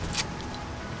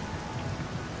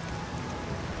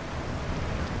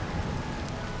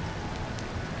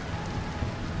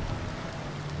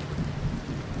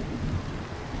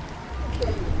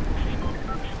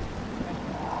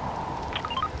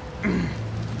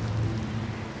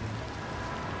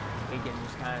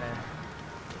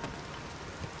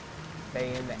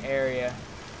 Stay in the area.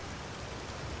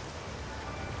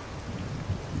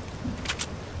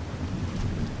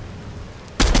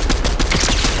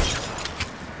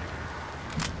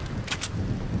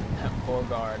 Poor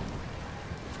guard.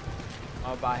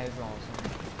 All by his lonesome.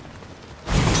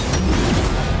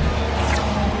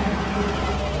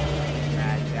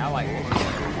 Actually, I like this.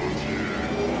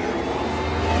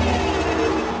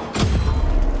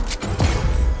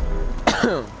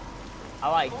 I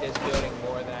like this building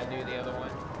more than I do the other one.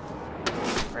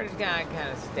 We're just gonna kind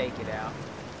of stake it out.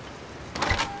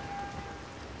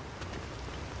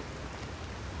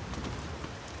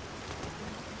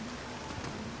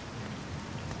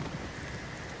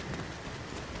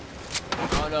 I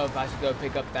don't know if I should go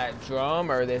pick up that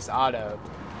drum or this auto.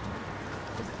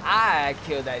 'Cause I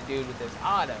killed that dude with this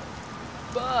auto.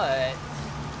 But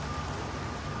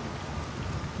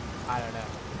I don't know.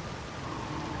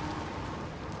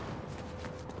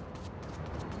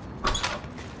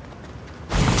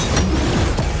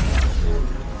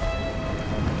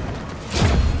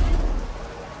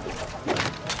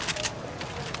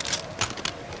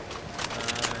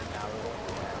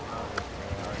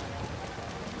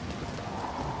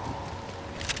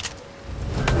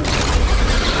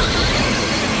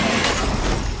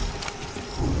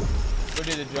 We'll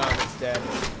do the drum instead.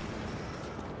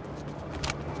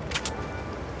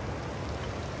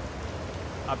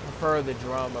 I prefer the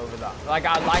drum over the... Like,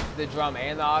 I like the drum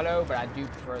and the auto, but I do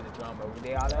prefer the drum over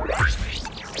the auto.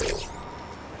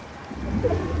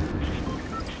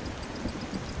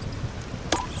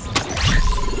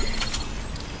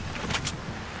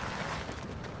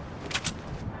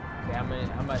 Okay,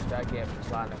 how much do I get from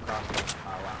sliding across this?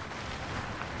 Oh, wow.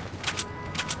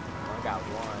 I got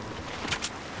one.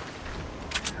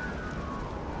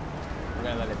 We're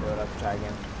gonna let it build up and try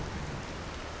again.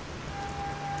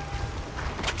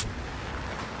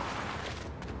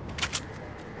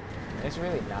 It's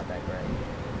really not that great.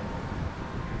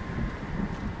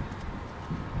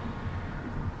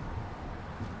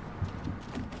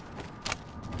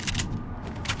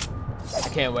 I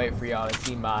can't wait for y'all to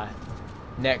see my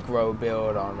Necro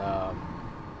build on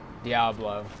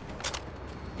Diablo.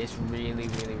 It's really,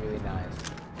 really, really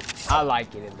nice. I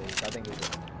like it at least. I think it's really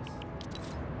nice.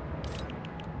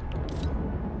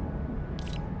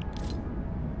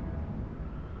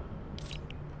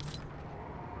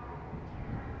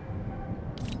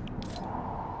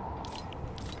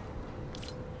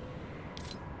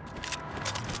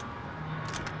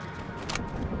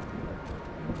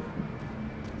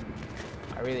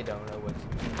 I really don't know what to do.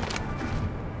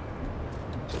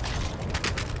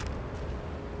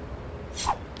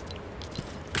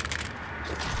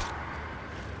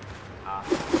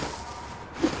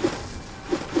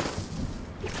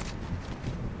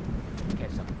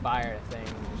 Catch some fire things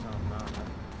or something. I don't know.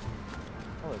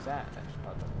 What was that? That just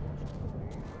popped up.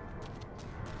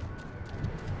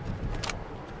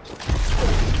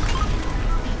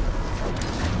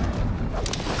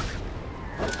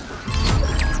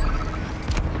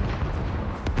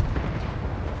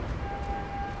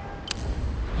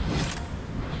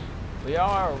 We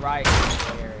are right in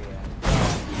the area. I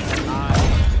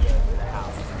need to go to the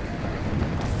house.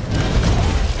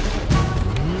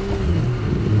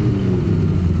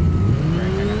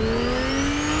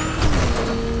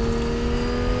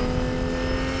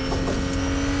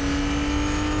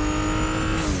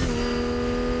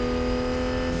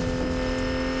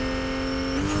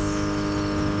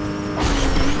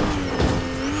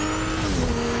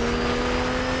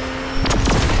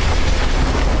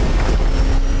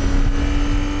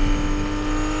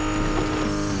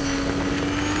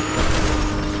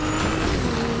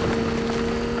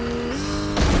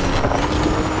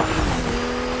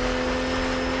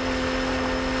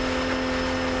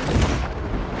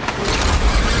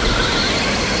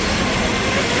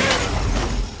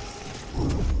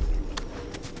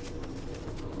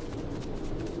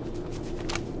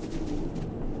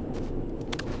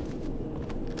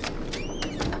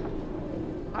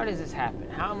 How does this happen?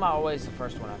 How am I always the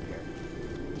first one up here?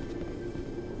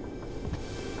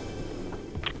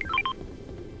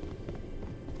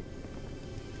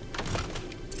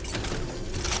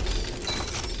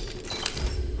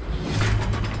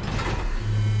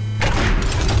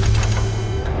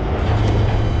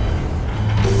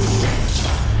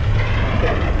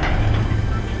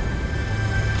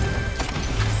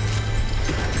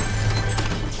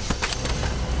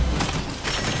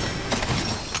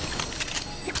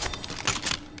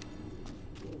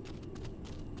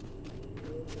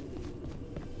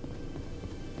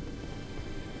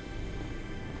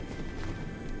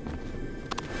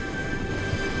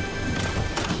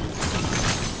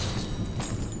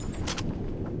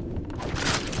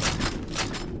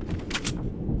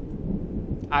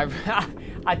 I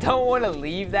I don't want to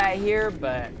leave that here,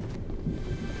 but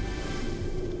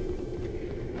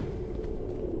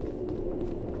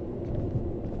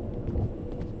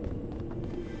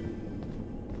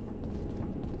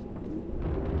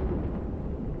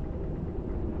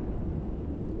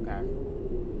okay.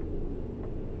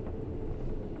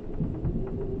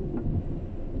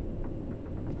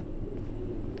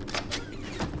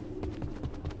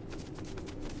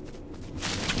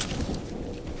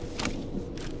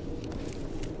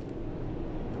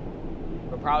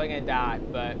 We're probably gonna die,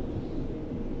 but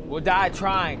we'll die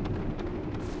trying.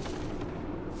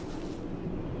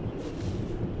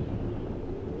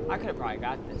 I could have probably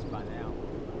got this by now.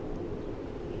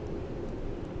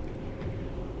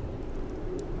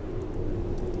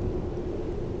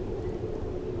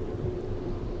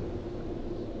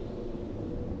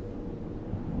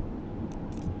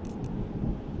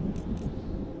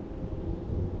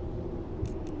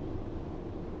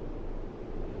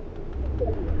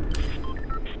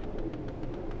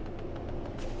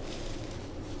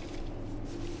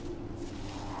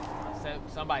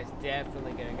 Somebody's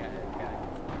definitely gonna get it.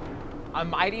 I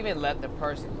might even let the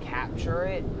person capture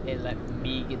it and let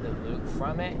me get the loot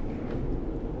from it.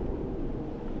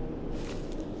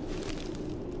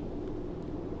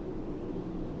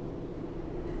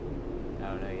 I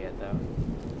don't know yet though.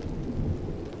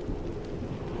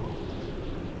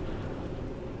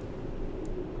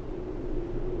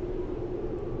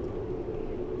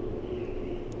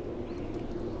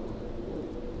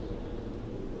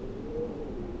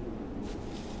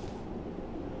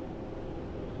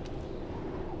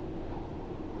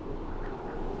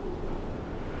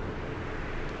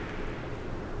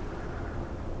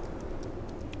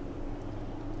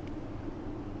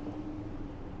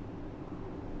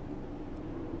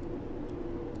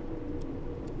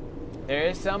 There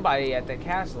is somebody at the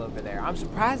castle over there. I'm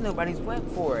surprised nobody's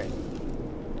went for it.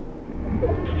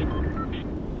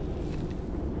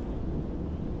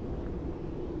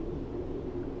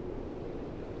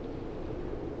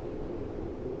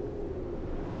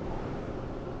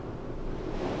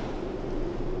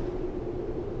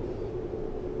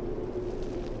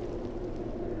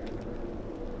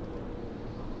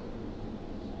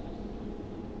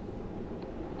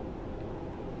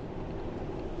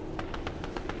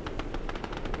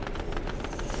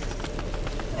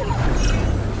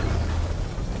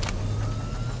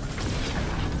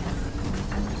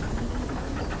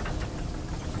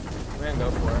 We're gonna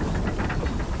go for it.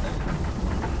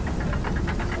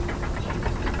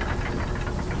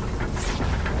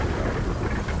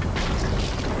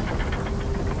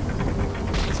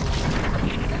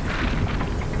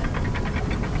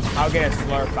 I'll get a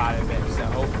slurp out of it, so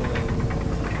hopefully...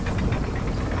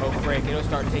 Oh frick, it'll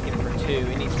start taking for 2.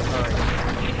 It needs to hurry.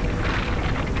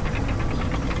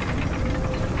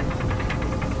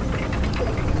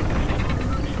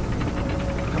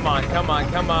 Come on, come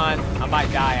on, come on. I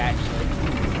might die, actually.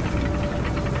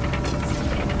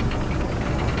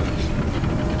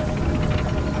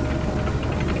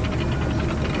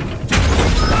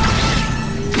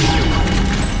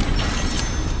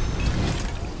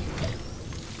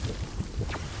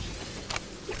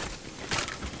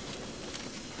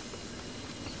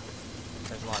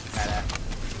 There's a lot of fat ass.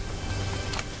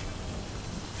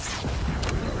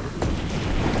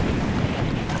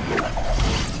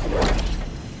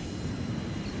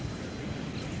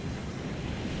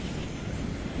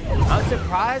 I'm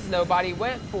surprised nobody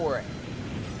went for it.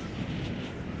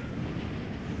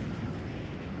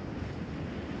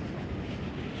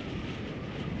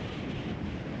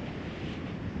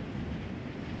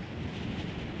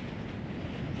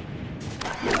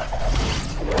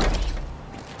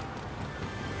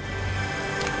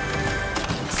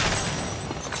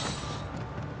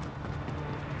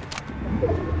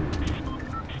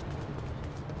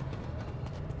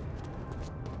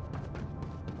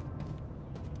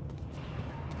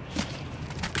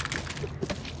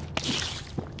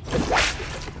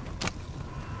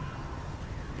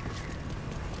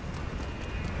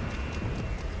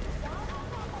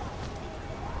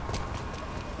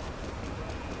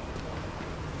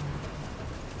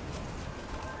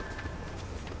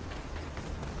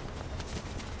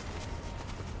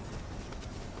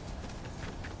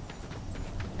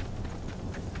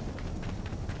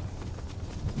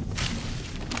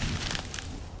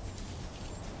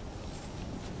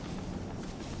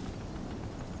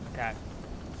 Okay.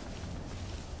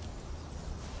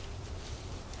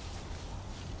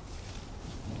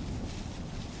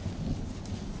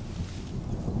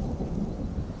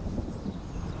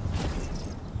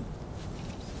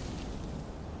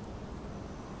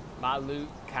 My loot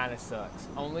kind of sucks.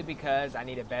 Only because I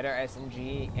need a better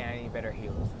SMG and I need better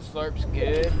heals. Slurp's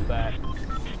good, but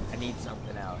I need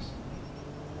something else.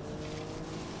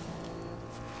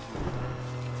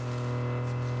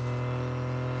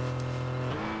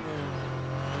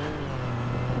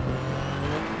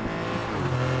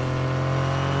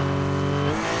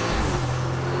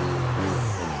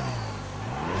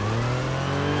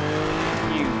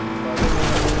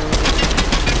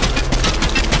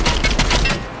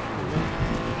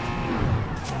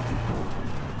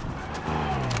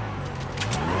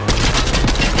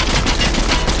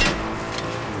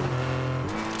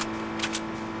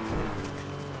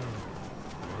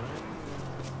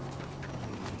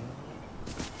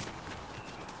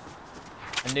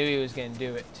 I knew he was going to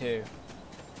do it too.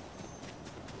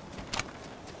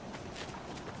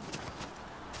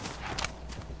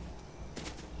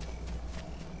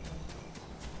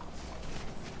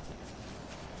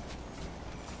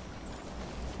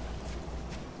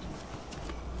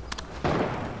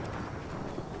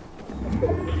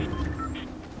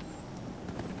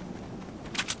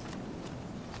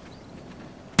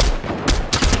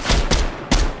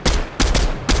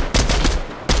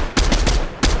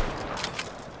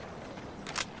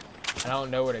 I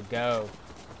don't know where to go.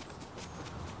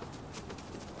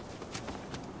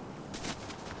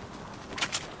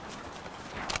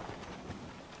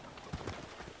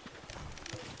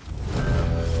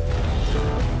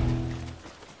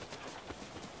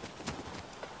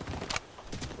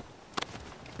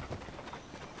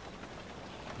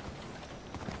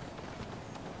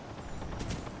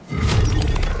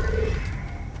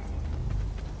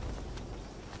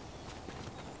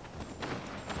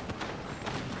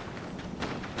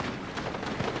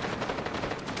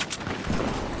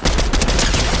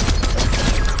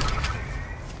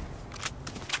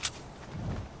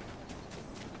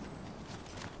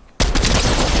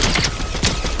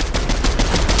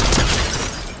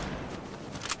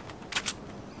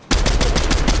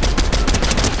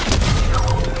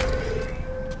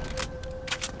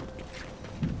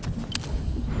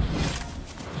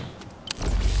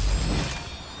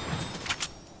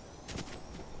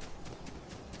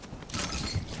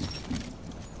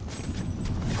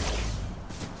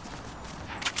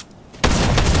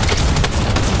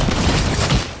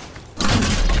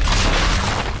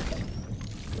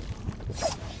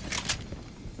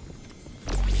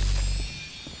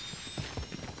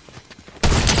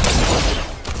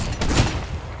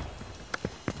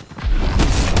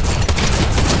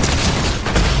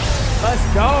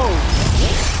 Let's go!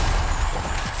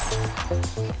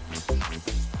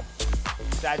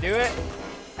 Did I do it?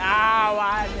 Ah,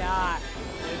 why not?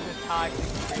 It's a toxic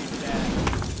reset.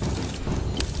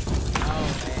 Oh,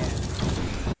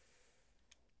 man.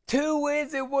 2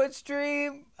 wins in 1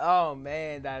 stream? Oh,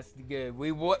 man, that's good.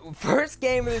 We won. First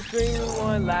game of the stream, we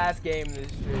won. Last game of the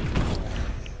stream.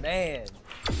 Man.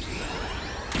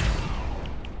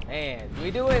 Man,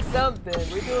 we doing something.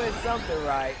 We doing something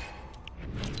right.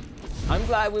 I'm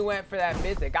glad we went for that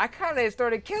mythic. I kind of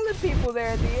started killing people there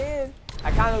at the end.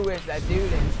 I kind of wish that dude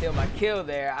didn't steal my kill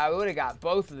there. I would have got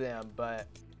both of them, but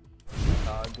it's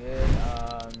all good.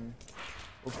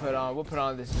 We'll put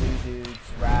on this new dude's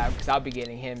wrap because I'll be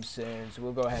getting him soon. So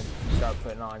we'll go ahead and start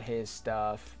putting on his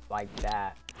stuff like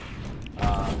that.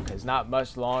 Because not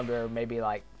much longer, maybe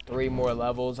like 3 more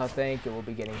levels, I think, and we'll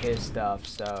be getting his stuff.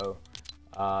 So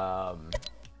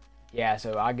yeah,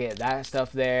 so I'll get that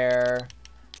stuff there.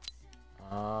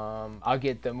 I'll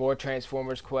get the more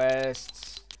Transformers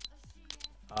quests.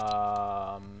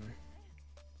 Wow,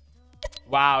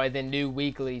 and then new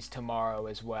weeklies tomorrow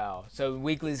as well. So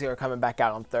weeklies are coming back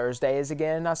out on Thursdays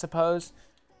again, I suppose.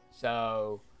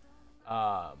 So,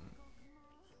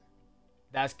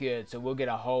 that's good. So we'll get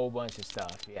a whole bunch of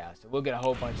stuff. Yeah, so we'll get a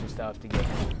whole bunch of stuff to get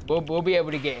him. We'll be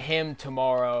able to get him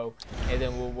tomorrow, and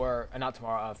then we'll work, not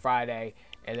tomorrow, Friday,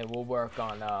 and then we'll work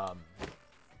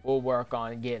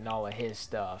on getting all of his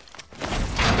stuff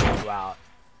throughout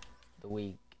the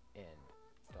weekend.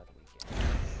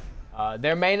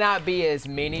 There may not be as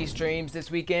many streams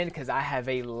this weekend because I have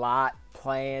a lot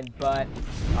planned, but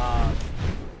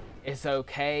it's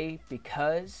okay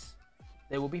because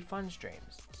there will be fun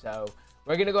streams. So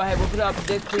we're gonna go ahead, we'll put up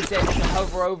this preset to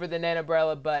hover over the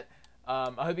Nanobrella, but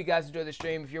I hope you guys enjoy the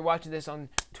stream. If you're watching this on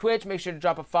Twitch, make sure to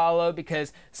drop a follow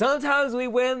because sometimes we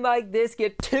win like this,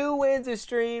 get 2 wins a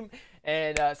stream,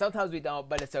 and sometimes we don't,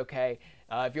 but it's okay.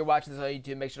 If you're watching this on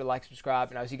YouTube, make sure to like, subscribe,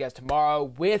 and I'll see you guys tomorrow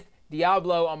with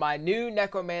Diablo on my new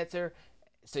Necromancer,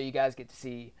 so you guys get to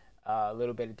see a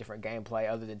little bit of different gameplay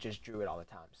other than just Druid all the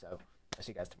time. So I'll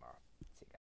see you guys tomorrow.